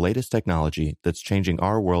explore the latest technology that's changing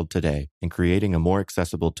our world today and creating a more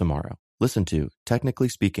accessible tomorrow. Listen to Technically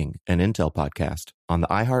Speaking, an Intel podcast on the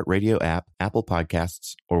iHeartRadio app, Apple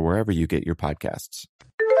Podcasts, or wherever you get your podcasts.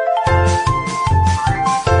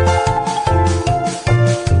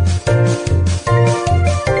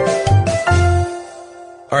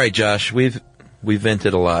 All right, Josh, we've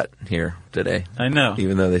vented a lot here today. I know.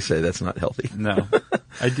 Even though they say that's not healthy. No.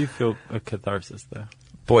 I do feel a catharsis, though.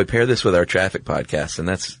 Boy, pair this with our traffic podcast, and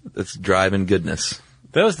that's driving goodness.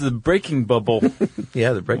 That was the braking bubble.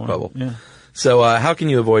 Yeah, the brake bubble. Yeah. So how can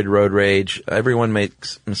you avoid road rage? Everyone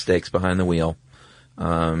makes mistakes behind the wheel.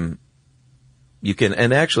 You can,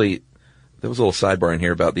 and actually, there was a little sidebar in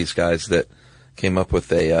here about these guys that came up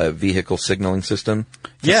with a vehicle signaling system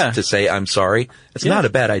to say, I'm sorry. It's not a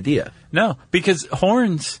bad idea. No, because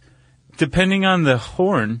horns, depending on the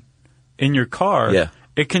horn in your car,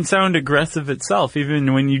 it can sound aggressive itself,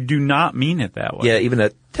 even when you do not mean it that way. Yeah, even a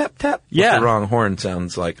tap, tap with the wrong horn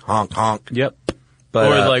sounds like honk, honk. Yep.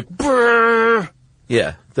 But, or like, brrr.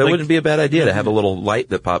 Yeah, that wouldn't be a bad idea to have a little light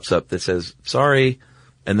that pops up that says, sorry.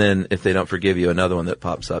 And then if they don't forgive you, another one that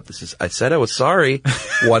pops up that says, I said I was sorry.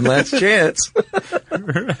 One last chance.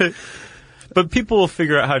 Right. But people will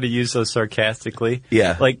figure out how to use those sarcastically.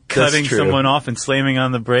 Yeah. Like cutting someone off and slamming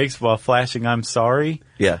on the brakes while flashing, I'm sorry.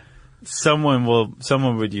 Yeah. Someone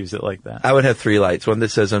would use it like that. I would have 3 lights. One that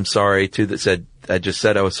says, I'm sorry. 2 that said, I just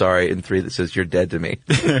said I was sorry. And 3 that says, you're dead to me.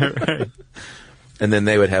 Right. And then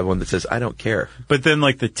they would have one that says, I don't care. But then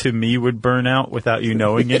like the to me would burn out without you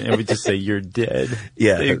knowing it. And it would just say, you're dead.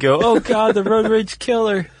 Yeah. They'd go, oh God, the road rage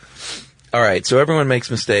killer. All right. So everyone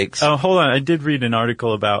makes mistakes. Oh, hold on. I did read an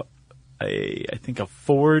article about I think a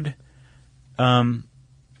Ford,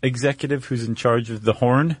 executive who's in charge of the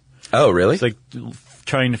horn. Oh, really? It's like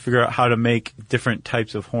trying to figure out how to make different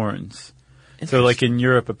types of horns. So like in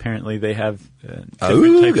Europe, apparently they have different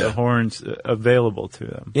types of horns available to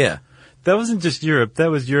them. Yeah. That wasn't just Europe.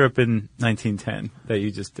 That was Europe in 1910 that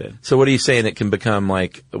you just did. So what are you saying? It can become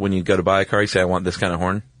like when you go to buy a car, you say, I want this kind of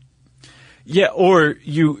horn? Yeah, or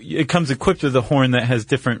it comes equipped with a horn that has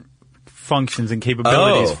different functions and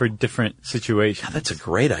capabilities for different situations. Yeah, that's a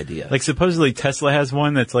great idea. Like supposedly Tesla has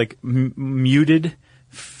one that's like muted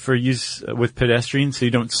for use with pedestrians so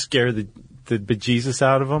you don't scare the bejesus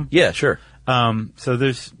out of them. Yeah, sure. So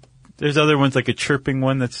there's other ones like a chirping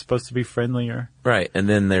one that's supposed to be friendlier. Right. And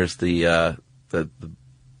then there's the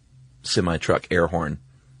semi-truck air horn,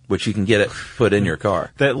 which you can get it put in your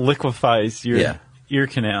car. That liquefies your ear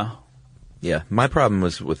canal. Yeah. My problem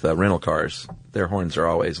was with rental cars. Their horns are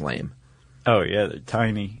always lame. Oh, yeah. They're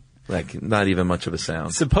tiny. Like, not even much of a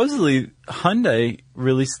sound. Supposedly, Hyundai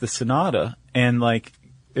released the Sonata, and like,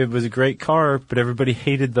 it was a great car, but everybody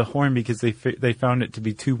hated the horn because they found it to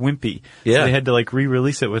be too wimpy. Yeah. So they had to like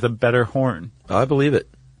re-release it with a better horn. Oh, I believe it.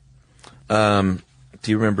 Do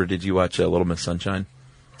you remember, did you watch Little Miss Sunshine?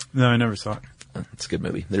 No, I never saw it. It's a good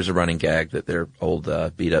movie. There's a running gag that their old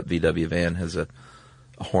beat-up VW van has a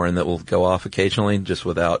horn that will go off occasionally, just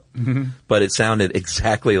without. Mm-hmm. But it sounded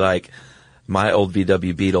exactly like my old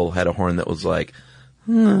VW Beetle had a horn that was like,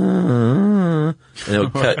 and it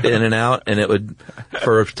would cut in and out, and it would,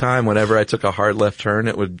 for a time, whenever I took a hard left turn,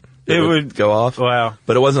 it would go off. Wow.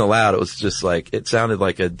 But it wasn't loud. It was just like, it sounded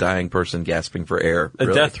like a dying person gasping for air. A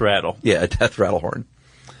death rattle. Yeah, a death rattle horn.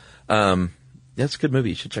 Yeah, it's a good movie.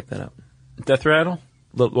 You should check that out. Death Rattle?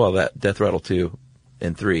 Well, that Death Rattle 2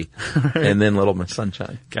 and 3, right. And then Little Miss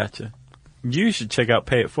Sunshine. Gotcha. You should check out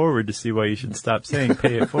Pay It Forward to see why you should stop saying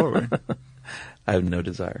Pay It Forward. I have no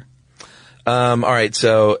desire. All right,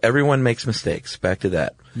 so everyone makes mistakes. Back to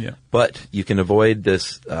that. Yeah. But you can avoid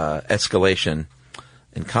this escalation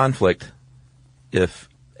and conflict if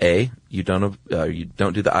you don't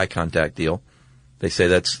do the eye contact deal. They say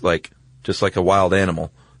that's like just like a wild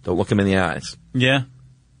animal. Don't look them in the eyes. Yeah.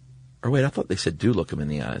 Or wait, I thought they said do look them in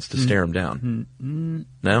the eyes to stare them down.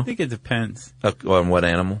 No? I think it depends. On what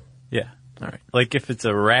animal? Yeah. All right. Like if it's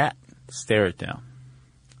a rat, stare it down.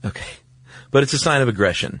 Okay. But it's a sign of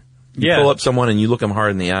aggression. You pull up someone and you look them hard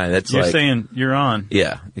in the eye. That's You're saying you're on.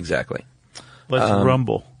 Yeah, exactly. Let's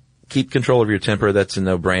rumble. Keep control of your temper. That's a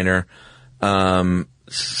no-brainer. It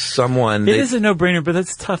is a no-brainer, but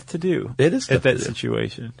that's tough to do. It is tough at that to do.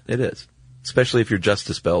 situation. It is. Especially if your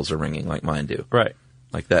justice bells are ringing like mine do. Right.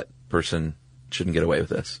 Like that person shouldn't get away with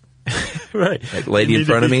this. Right. Like lady in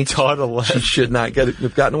front of me, taught a lesson. she should not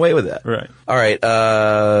have gotten away with that. Right. All right.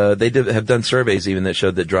 They have done surveys even that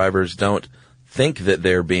showed that drivers don't think that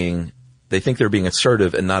they think they're being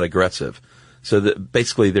assertive and not aggressive. So that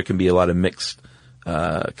basically there can be a lot of mixed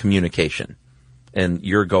communication. And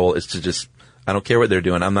your goal is to just, I don't care what they're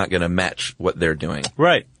doing. I'm not going to match what they're doing.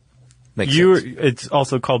 Right. Makes sense. It's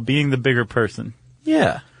also called being the bigger person.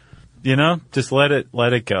 Yeah. You know, just let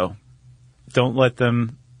it go. Don't let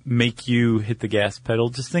them make you hit the gas pedal.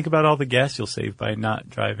 Just think about all the gas you'll save by not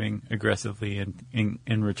driving aggressively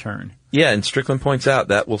in return. Yeah, and Strickland points out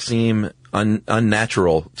that will seem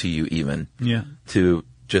unnatural to you even. Yeah. To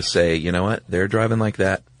just say, you know what, they're driving like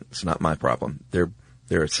that. It's not my problem. They're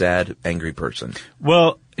a sad, angry person.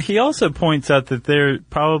 Well, he also points out that they're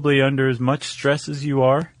probably under as much stress as you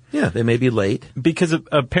are. Yeah, they may be late. Because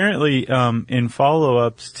apparently, in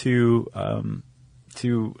follow-ups to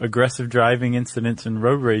aggressive driving incidents and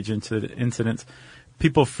road rage incidents,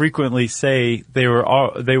 people frequently say they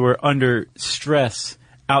were under stress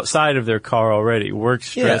outside of their car already. Work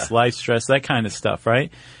stress, life stress, that kind of stuff,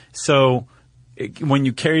 right? So when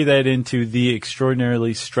you carry that into the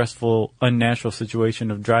extraordinarily stressful, unnatural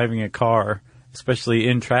situation of driving a car, especially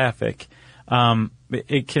in traffic,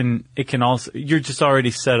 it can also, you're just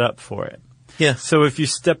already set up for it. Yeah. So if you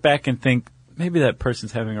step back and think, maybe that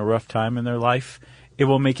person's having a rough time in their life, it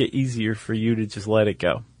will make it easier for you to just let it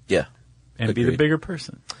go. Yeah. And be the bigger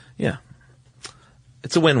person. Yeah.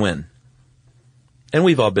 It's a win-win. And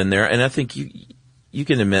we've all been there. And I think you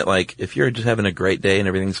can admit, like, if you're just having a great day and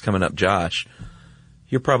everything's coming up Josh,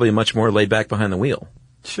 you're probably much more laid back behind the wheel.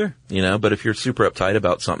 Sure. You know, but if you're super uptight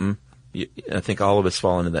about something, I think all of us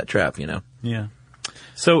fall into that trap, you know? Yeah.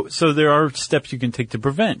 So there are steps you can take to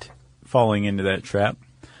prevent falling into that trap.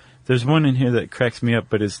 There's one in here that cracks me up,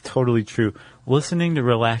 but is totally true. Listening to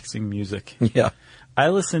relaxing music. Yeah. I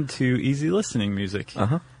listen to easy listening music.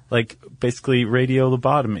 Uh-huh. Like, basically radio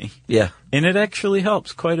lobotomy. Yeah. And it actually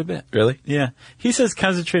helps quite a bit. Really? Yeah. He says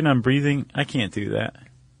concentrate on breathing. I can't do that.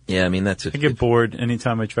 Yeah, I mean, I get bored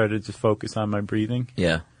anytime I try to just focus on my breathing.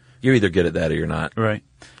 Yeah. You're either good at that or you're not. Right.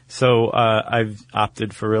 So, I've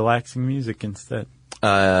opted for relaxing music instead.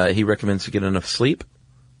 He recommends to get enough sleep.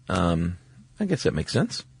 I guess that makes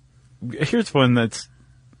sense. Here's one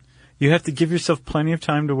you have to give yourself plenty of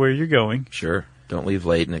time to where you're going. Sure. Don't leave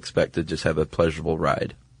late and expect to just have a pleasurable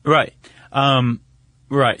ride. Right.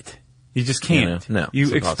 Right. You just can't. No.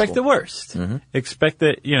 You expect the worst. Mm-hmm. Expect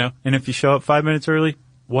that, and if you show up 5 minutes early,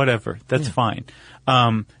 whatever. That's fine.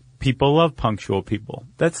 People love punctual people.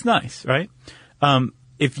 That's nice, right?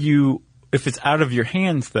 If it's out of your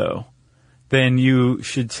hands though, then you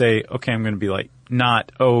should say, okay, I'm going to be late.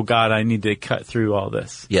 Not, oh God, I need to cut through all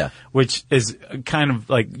this. Yeah. Which is kind of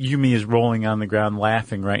like Yumi is rolling on the ground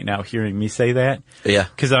laughing right now hearing me say that. Yeah.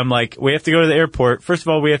 Cause I'm like, we have to go to the airport. First of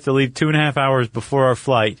all, we have to leave 2.5 hours before our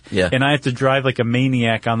flight. Yeah. And I have to drive like a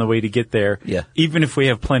maniac on the way to get there. Yeah. Even if we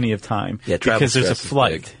have plenty of time. Yeah, travel because there's a stress is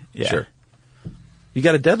flight. big. Yeah. Sure. You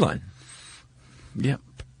got a deadline. Yep.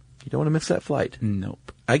 You don't want to miss that flight.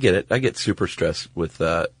 Nope. I get it. I get super stressed with,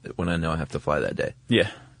 when I know I have to fly that day. Yeah.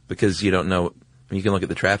 Because you don't know, you can look at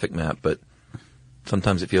the traffic map, but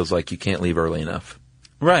sometimes it feels like you can't leave early enough.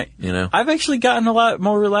 Right. You know? I've actually gotten a lot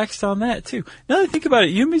more relaxed on that too. Now that I think about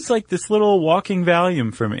it, Yumi's like this little walking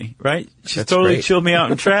Valium for me, right? She's That's totally great. chilled me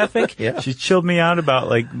out in traffic. Yeah. She's chilled me out about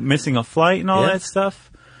like missing a flight and all that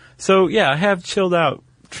stuff. So yeah, I have chilled out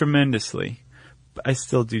tremendously. But I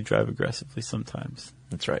still do drive aggressively sometimes.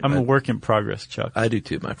 That's right. I'm a work in progress, Chuck. I do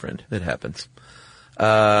too, my friend. It happens.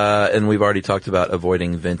 And we've already talked about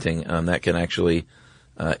avoiding venting. That can actually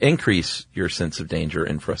increase your sense of danger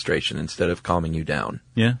and frustration instead of calming you down.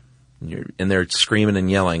 Yeah. And they're screaming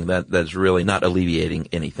and yelling. That's really not alleviating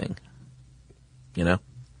anything. You know?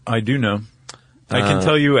 I do know. I can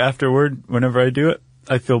tell you afterward, whenever I do it,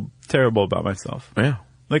 I feel terrible about myself. Yeah.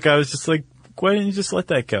 Like I was just like, why didn't you just let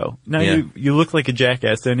that go? Now you look like a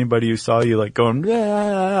jackass to anybody who saw you like going,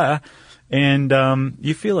 ah, and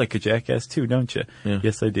you feel like a jackass too, don't you? Yeah.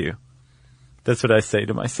 Yes, I do. That's what I say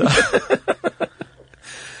to myself.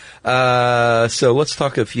 So let's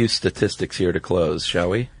talk a few statistics here to close, shall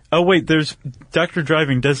we? Oh, wait, Dr.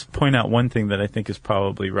 Driving does point out one thing that I think is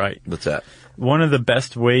probably right. What's that? One of the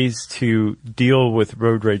best ways to deal with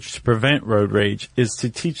road rage, to prevent road rage, is to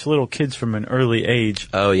teach little kids from an early age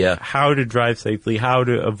Oh, yeah. how to drive safely, how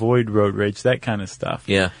to avoid road rage, that kind of stuff.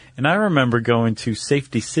 Yeah. And I remember going to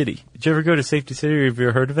Safety City. Did you ever go to Safety City, or have you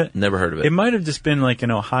ever heard of it? Never heard of it. It might have just been like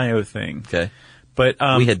an Ohio thing. Okay. But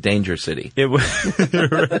We had Danger City. it was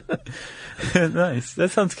nice.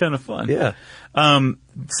 That sounds kind of fun. Yeah.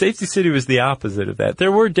 Safety City was the opposite of that.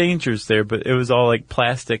 There were dangers there, but it was all like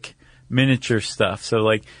plastic miniature stuff. So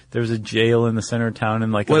like there was a jail in the center of town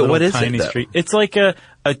and like a Wait, little what is tiny it, though? street. It's like a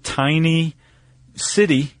tiny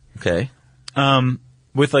city, Okay.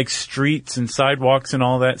 with like streets and sidewalks and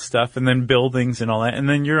all that stuff, and then buildings and all that. And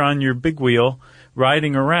then you're on your big wheel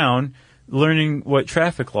riding around learning what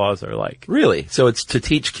traffic laws are like. Really? So it's to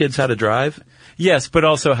teach kids how to drive? Yes, but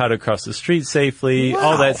also how to cross the street safely,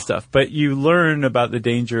 all that stuff. But you learn about the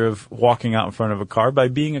danger of walking out in front of a car by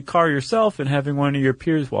being a car yourself and having one of your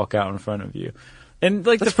peers walk out in front of you. And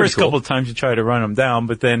like That's the first pretty cool. couple of times you try to run them down,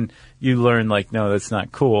 but then you learn like, no, that's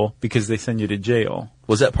not cool because they send you to jail.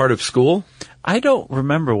 Was that part of school? I don't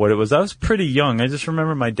remember what it was. I was pretty young. I just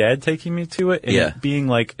remember my dad taking me to it and Yeah. it being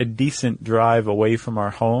like a decent drive away from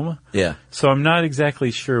our home. Yeah. So I'm not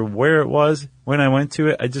exactly sure where it was when I went to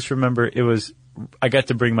it. I just remember I got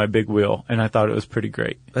to bring my big wheel and I thought it was pretty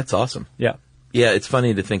great. That's awesome. Yeah. Yeah, it's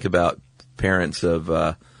funny to think about parents of,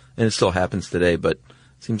 and it still happens today, but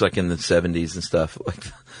it seems like in the 70s and stuff, like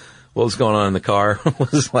what was going on in the car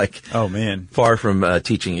was like, Oh man. far from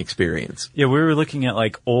teaching experience. Yeah, we were looking at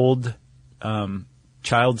like old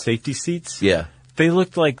child safety seats. Yeah. They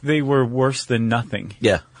looked like they were worse than nothing.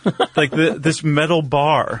 Yeah. Like this metal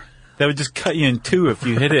bar that would just cut you in two if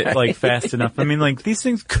you hit it like fast enough. I mean, like these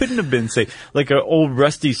things couldn't have been safe. Like an old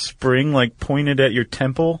rusty spring like pointed at your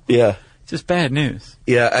temple. Yeah. Just bad news.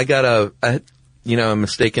 Yeah, I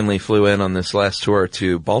mistakenly flew in on this last tour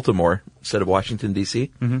to Baltimore instead of Washington,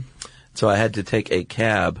 D.C. Mm-hmm. So I had to take a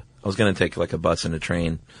cab. I was going to take like a bus and a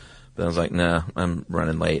train, but I was like, nah, I'm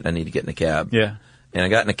running late. I need to get in a cab. Yeah. And I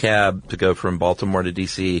got in a cab to go from Baltimore to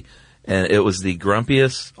D.C., and it was the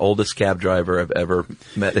grumpiest, oldest cab driver I've ever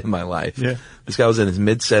met in my life. Yeah. This guy was in his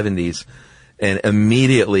mid-70s and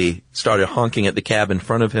immediately started honking at the cab in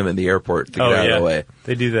front of him at the airport to get out of the way.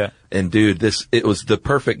 They do that. And dude, it was the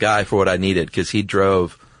perfect guy for what I needed because he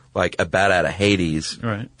drove like a bat out of Hades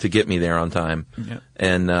Right. to get me there on time. Yeah.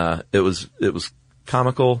 And it was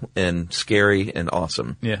comical and scary and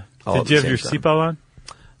awesome. Yeah. all at Did you the have your same seatbelt on?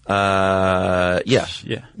 Yeah.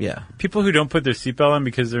 Yeah. Yeah. People who don't put their seatbelt on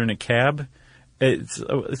because they're in a cab,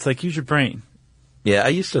 it's like use your brain. Yeah, I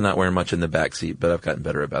used to not wear much in the back seat, but I've gotten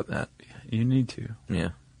better about that. You need to. Yeah.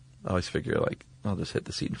 I always figure like, I'll just hit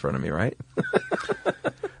the seat in front of me, right?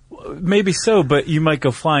 Maybe so, but you might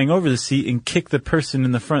go flying over the seat and kick the person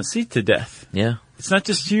in the front seat to death. Yeah. It's not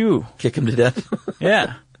just you. Kick him to death.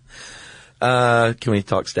 Yeah. Can we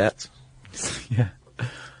talk stats? Yeah.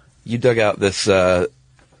 You dug out this,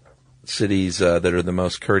 cities, that are the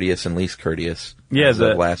most courteous and least courteous. Yeah, as of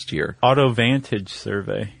the- last year. Auto Vantage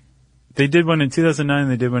survey. They did one in 2009.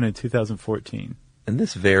 They did one in 2014. And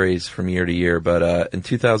this varies from year to year, but, in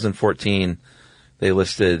 2014, they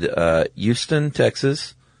listed, Houston,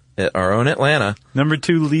 Texas, our own Atlanta, Number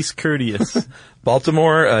 2, least courteous.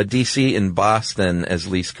 Baltimore, DC, and Boston as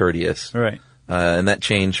least courteous. Right. And that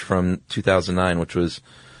changed from 2009, which was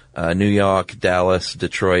New York, Dallas,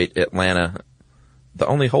 Detroit, Atlanta. The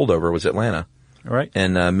only holdover was Atlanta. All right.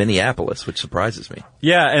 And Minneapolis, which surprises me.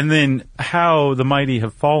 Yeah, and then how the mighty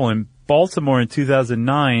have fallen. Baltimore in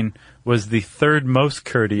 2009 was the third most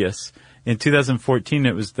courteous. In 2014,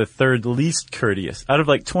 it was the third least courteous out of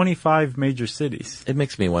like 25 major cities. It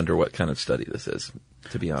makes me wonder what kind of study this is,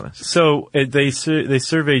 to be honest. So they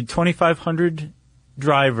surveyed 2,500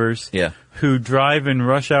 drivers Yeah. who drive in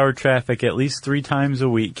rush hour traffic at least 3 times a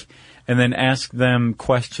week, and then asked them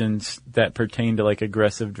questions that pertain to like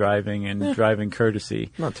aggressive driving and driving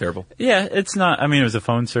courtesy. Not terrible. Yeah, it's not. I mean, it was a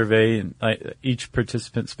phone survey, and each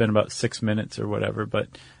participant spent about 6 minutes or whatever. But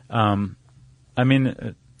I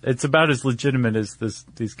mean, it's about as legitimate as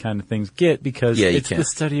these kind of things get because Yeah, you it's can. the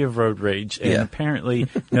study of road rage, and Yeah. apparently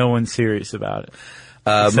no one's serious about it.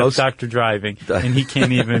 Except Dr. Driving, and he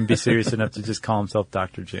can't even be serious enough to just call himself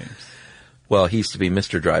Dr. James. Well, he used to be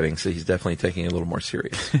Mr. Driving, so he's definitely taking it a little more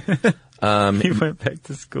serious. He went back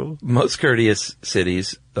to school. Most courteous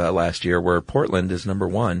cities last year were Portland is number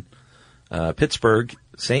 1, Pittsburgh,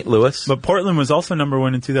 St. Louis. But Portland was also number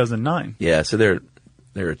 1 in 2009. Yeah, so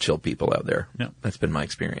they're chill people out there. Yeah. That's been my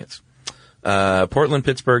experience. Portland,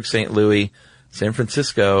 Pittsburgh, St. Louis, San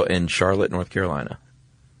Francisco, and Charlotte, North Carolina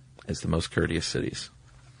as the most courteous cities.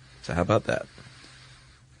 So how about that?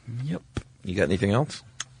 Yep. You got anything else?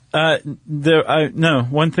 No,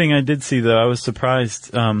 one thing I did see though, I was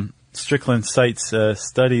surprised. Strickland cites a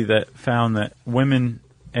study that found that women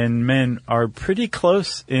and men are pretty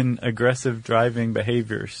close in aggressive driving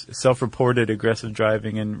behaviors, self-reported aggressive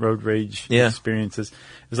driving and road rage experiences.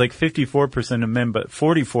 It was like 54% of men, but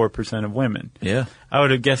 44% of women. Yeah. I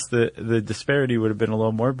would have guessed the disparity would have been a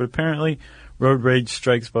little more, but apparently road rage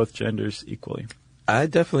strikes both genders equally. I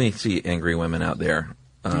definitely see angry women out there.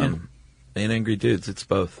 And angry dudes. It's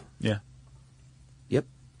both. Yeah. Yep.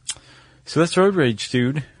 So that's road rage,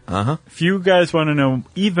 dude. Uh-huh. If you guys want to know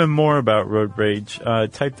even more about road rage,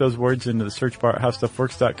 type those words into the search bar at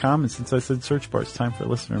howstuffworks.com. And since I said search bar, it's time for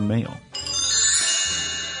listener mail.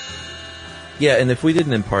 Yeah, and if we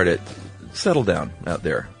didn't impart it, settle down out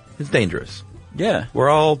there. It's dangerous. Yeah. We're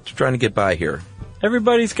all trying to get by here.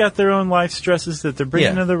 Everybody's got their own life stresses that they're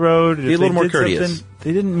bringing to the road. Be a little more courteous.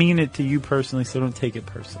 They didn't mean it to you personally, so don't take it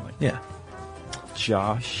personally. Yeah.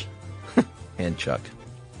 Josh. And Chuck.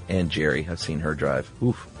 And Jerry. I've seen her drive.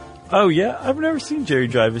 Oof. Oh, yeah? I've never seen Jerry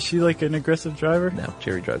drive. Is she like an aggressive driver? No,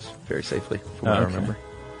 Jerry drives very safely, from what I remember.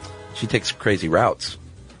 She takes crazy routes.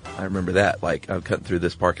 I remember that. Like, I'm cutting through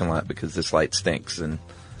this parking lot because this light stinks. And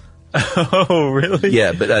oh, really?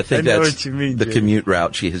 Yeah, but I think I know that's what you mean, the Jerry. commute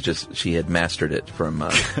route. She had mastered it from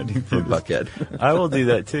Buckhead. I will do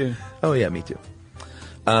that too. Oh, yeah, me too.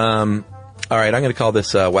 All right, I'm going to call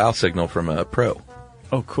this wow signal from a pro.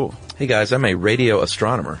 Oh, cool. Hey, guys, I'm a radio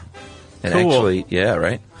astronomer. And Cool. actually, yeah,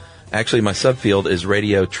 right? Actually, my subfield is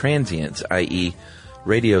radio transients, i.e.,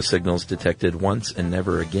 radio signals detected once and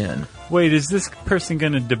never again. Wait, is this person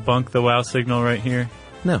going to debunk the wow signal right here?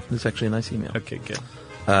 No, this is actually a nice email. Okay, good.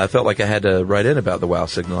 I felt like I had to write in about the wow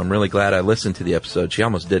signal. I'm really glad I listened to the episode. She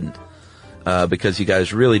almost didn't. Because you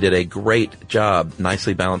guys really did a great job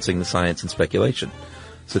nicely balancing the science and speculation.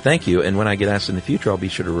 So thank you. And when I get asked in the future, I'll be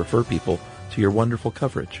sure to refer people to your wonderful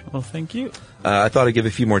coverage. Well, thank you. I thought I'd give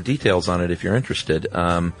a few more details on it if you're interested.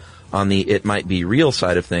 On the it might be real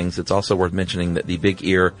side of things, it's also worth mentioning that the Big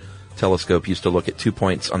Ear telescope used to look at 2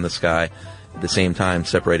 points on the sky at the same time,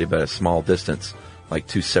 separated by a small distance, like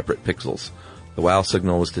 2 separate pixels. The wow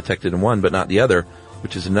signal was detected in one, but not the other,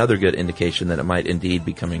 which is another good indication that it might indeed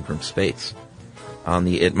be coming from space. On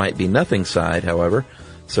the it might be nothing side, however,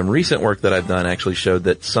 some recent work that I've done actually showed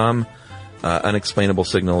that some unexplainable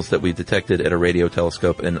signals that we detected at a radio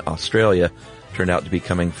telescope in Australia turned out to be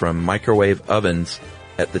coming from microwave ovens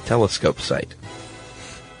at the telescope site.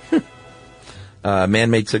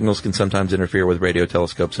 Man-made signals can sometimes interfere with radio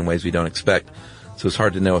telescopes in ways we don't expect, so it's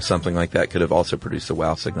hard to know if something like that could have also produced a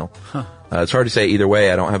wow signal. It's hard to say either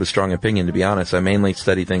way. I don't have a strong opinion, to be honest. I mainly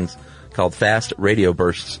study things called fast radio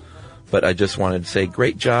bursts, but I just wanted to say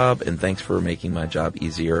great job, and thanks for making my job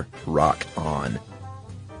easier. Rock on.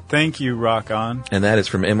 Thank you, Rock On. And that is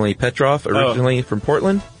from Emily Petroff, originally from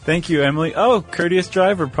Portland. Thank you, Emily. Oh, courteous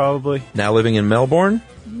driver, probably. Now living in Melbourne.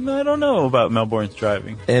 I don't know about Melbourne's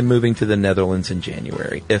driving. And moving to the Netherlands in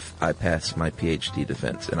January, if I pass my PhD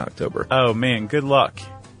defense in October. Oh, man, good luck,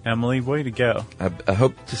 Emily. Way to go. I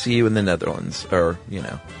hope to see you in the Netherlands, or,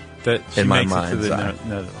 That she in my makes it to mind's the eye.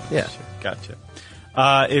 Netherlands. Yeah. Sure. Gotcha.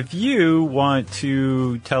 If you want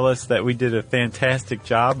to tell us that we did a fantastic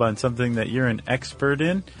job on something that you're an expert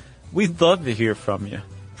in, we'd love to hear from you.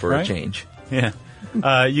 For a change. Yeah.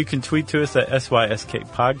 You can tweet to us at SYSK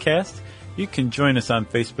Podcast. You can join us on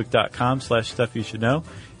Facebook.com/StuffYouShouldKnow.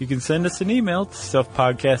 You can send us an email to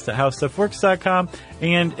stuffpodcast@howstuffworks.com.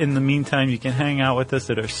 And in the meantime, you can hang out with us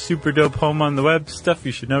at our super dope home on the web,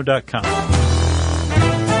 StuffYouShouldKnow.com.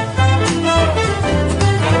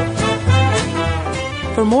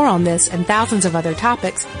 For more on this and thousands of other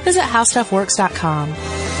topics, visit howstuffworks.com.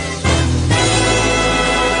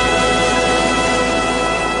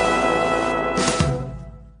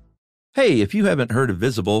 Hey, if you haven't heard of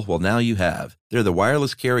Visible, well, now you have. They're the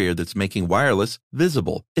wireless carrier that's making wireless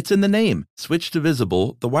visible. It's in the name. Switch to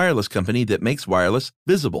Visible, the wireless company that makes wireless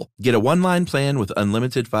visible. Get a one-line plan with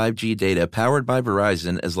unlimited 5G data powered by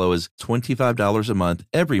Verizon as low as $25 a month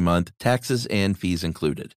every month, taxes and fees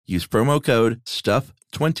included. Use promo code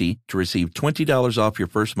STUFF20 to receive $20 off your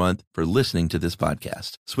first month for listening to this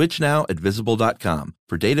podcast. Switch now at Visible.com.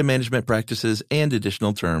 For data management practices and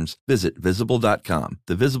additional terms, visit Visible.com.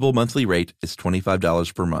 The Visible monthly rate is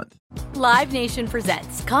 $25 per month. Live Nation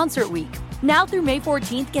presents Concert Week. Now through May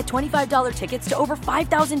 14th, get $25 tickets to over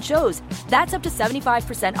 5,000 shows. That's up to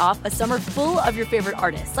 75% off a summer full of your favorite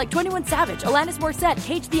artists like 21 Savage, Alanis Morissette,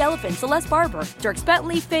 Cage the Elephant, Celeste Barber, Dierks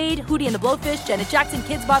Bentley, Fade, Hootie and the Blowfish, Janet Jackson,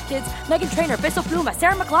 Kids Bop Kids, Meghan Trainor, Bissell Pluma,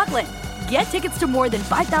 Sarah McLachlan. Get tickets to more than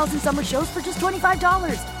 5,000 summer shows for just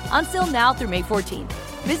 $25. Until now through May 14th.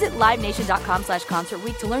 Visit LiveNation.com/Concert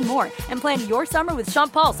Week to learn more and plan your summer with Sean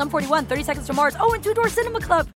Paul, Sum 41, 30 Seconds to Mars, and Two Door Cinema Club.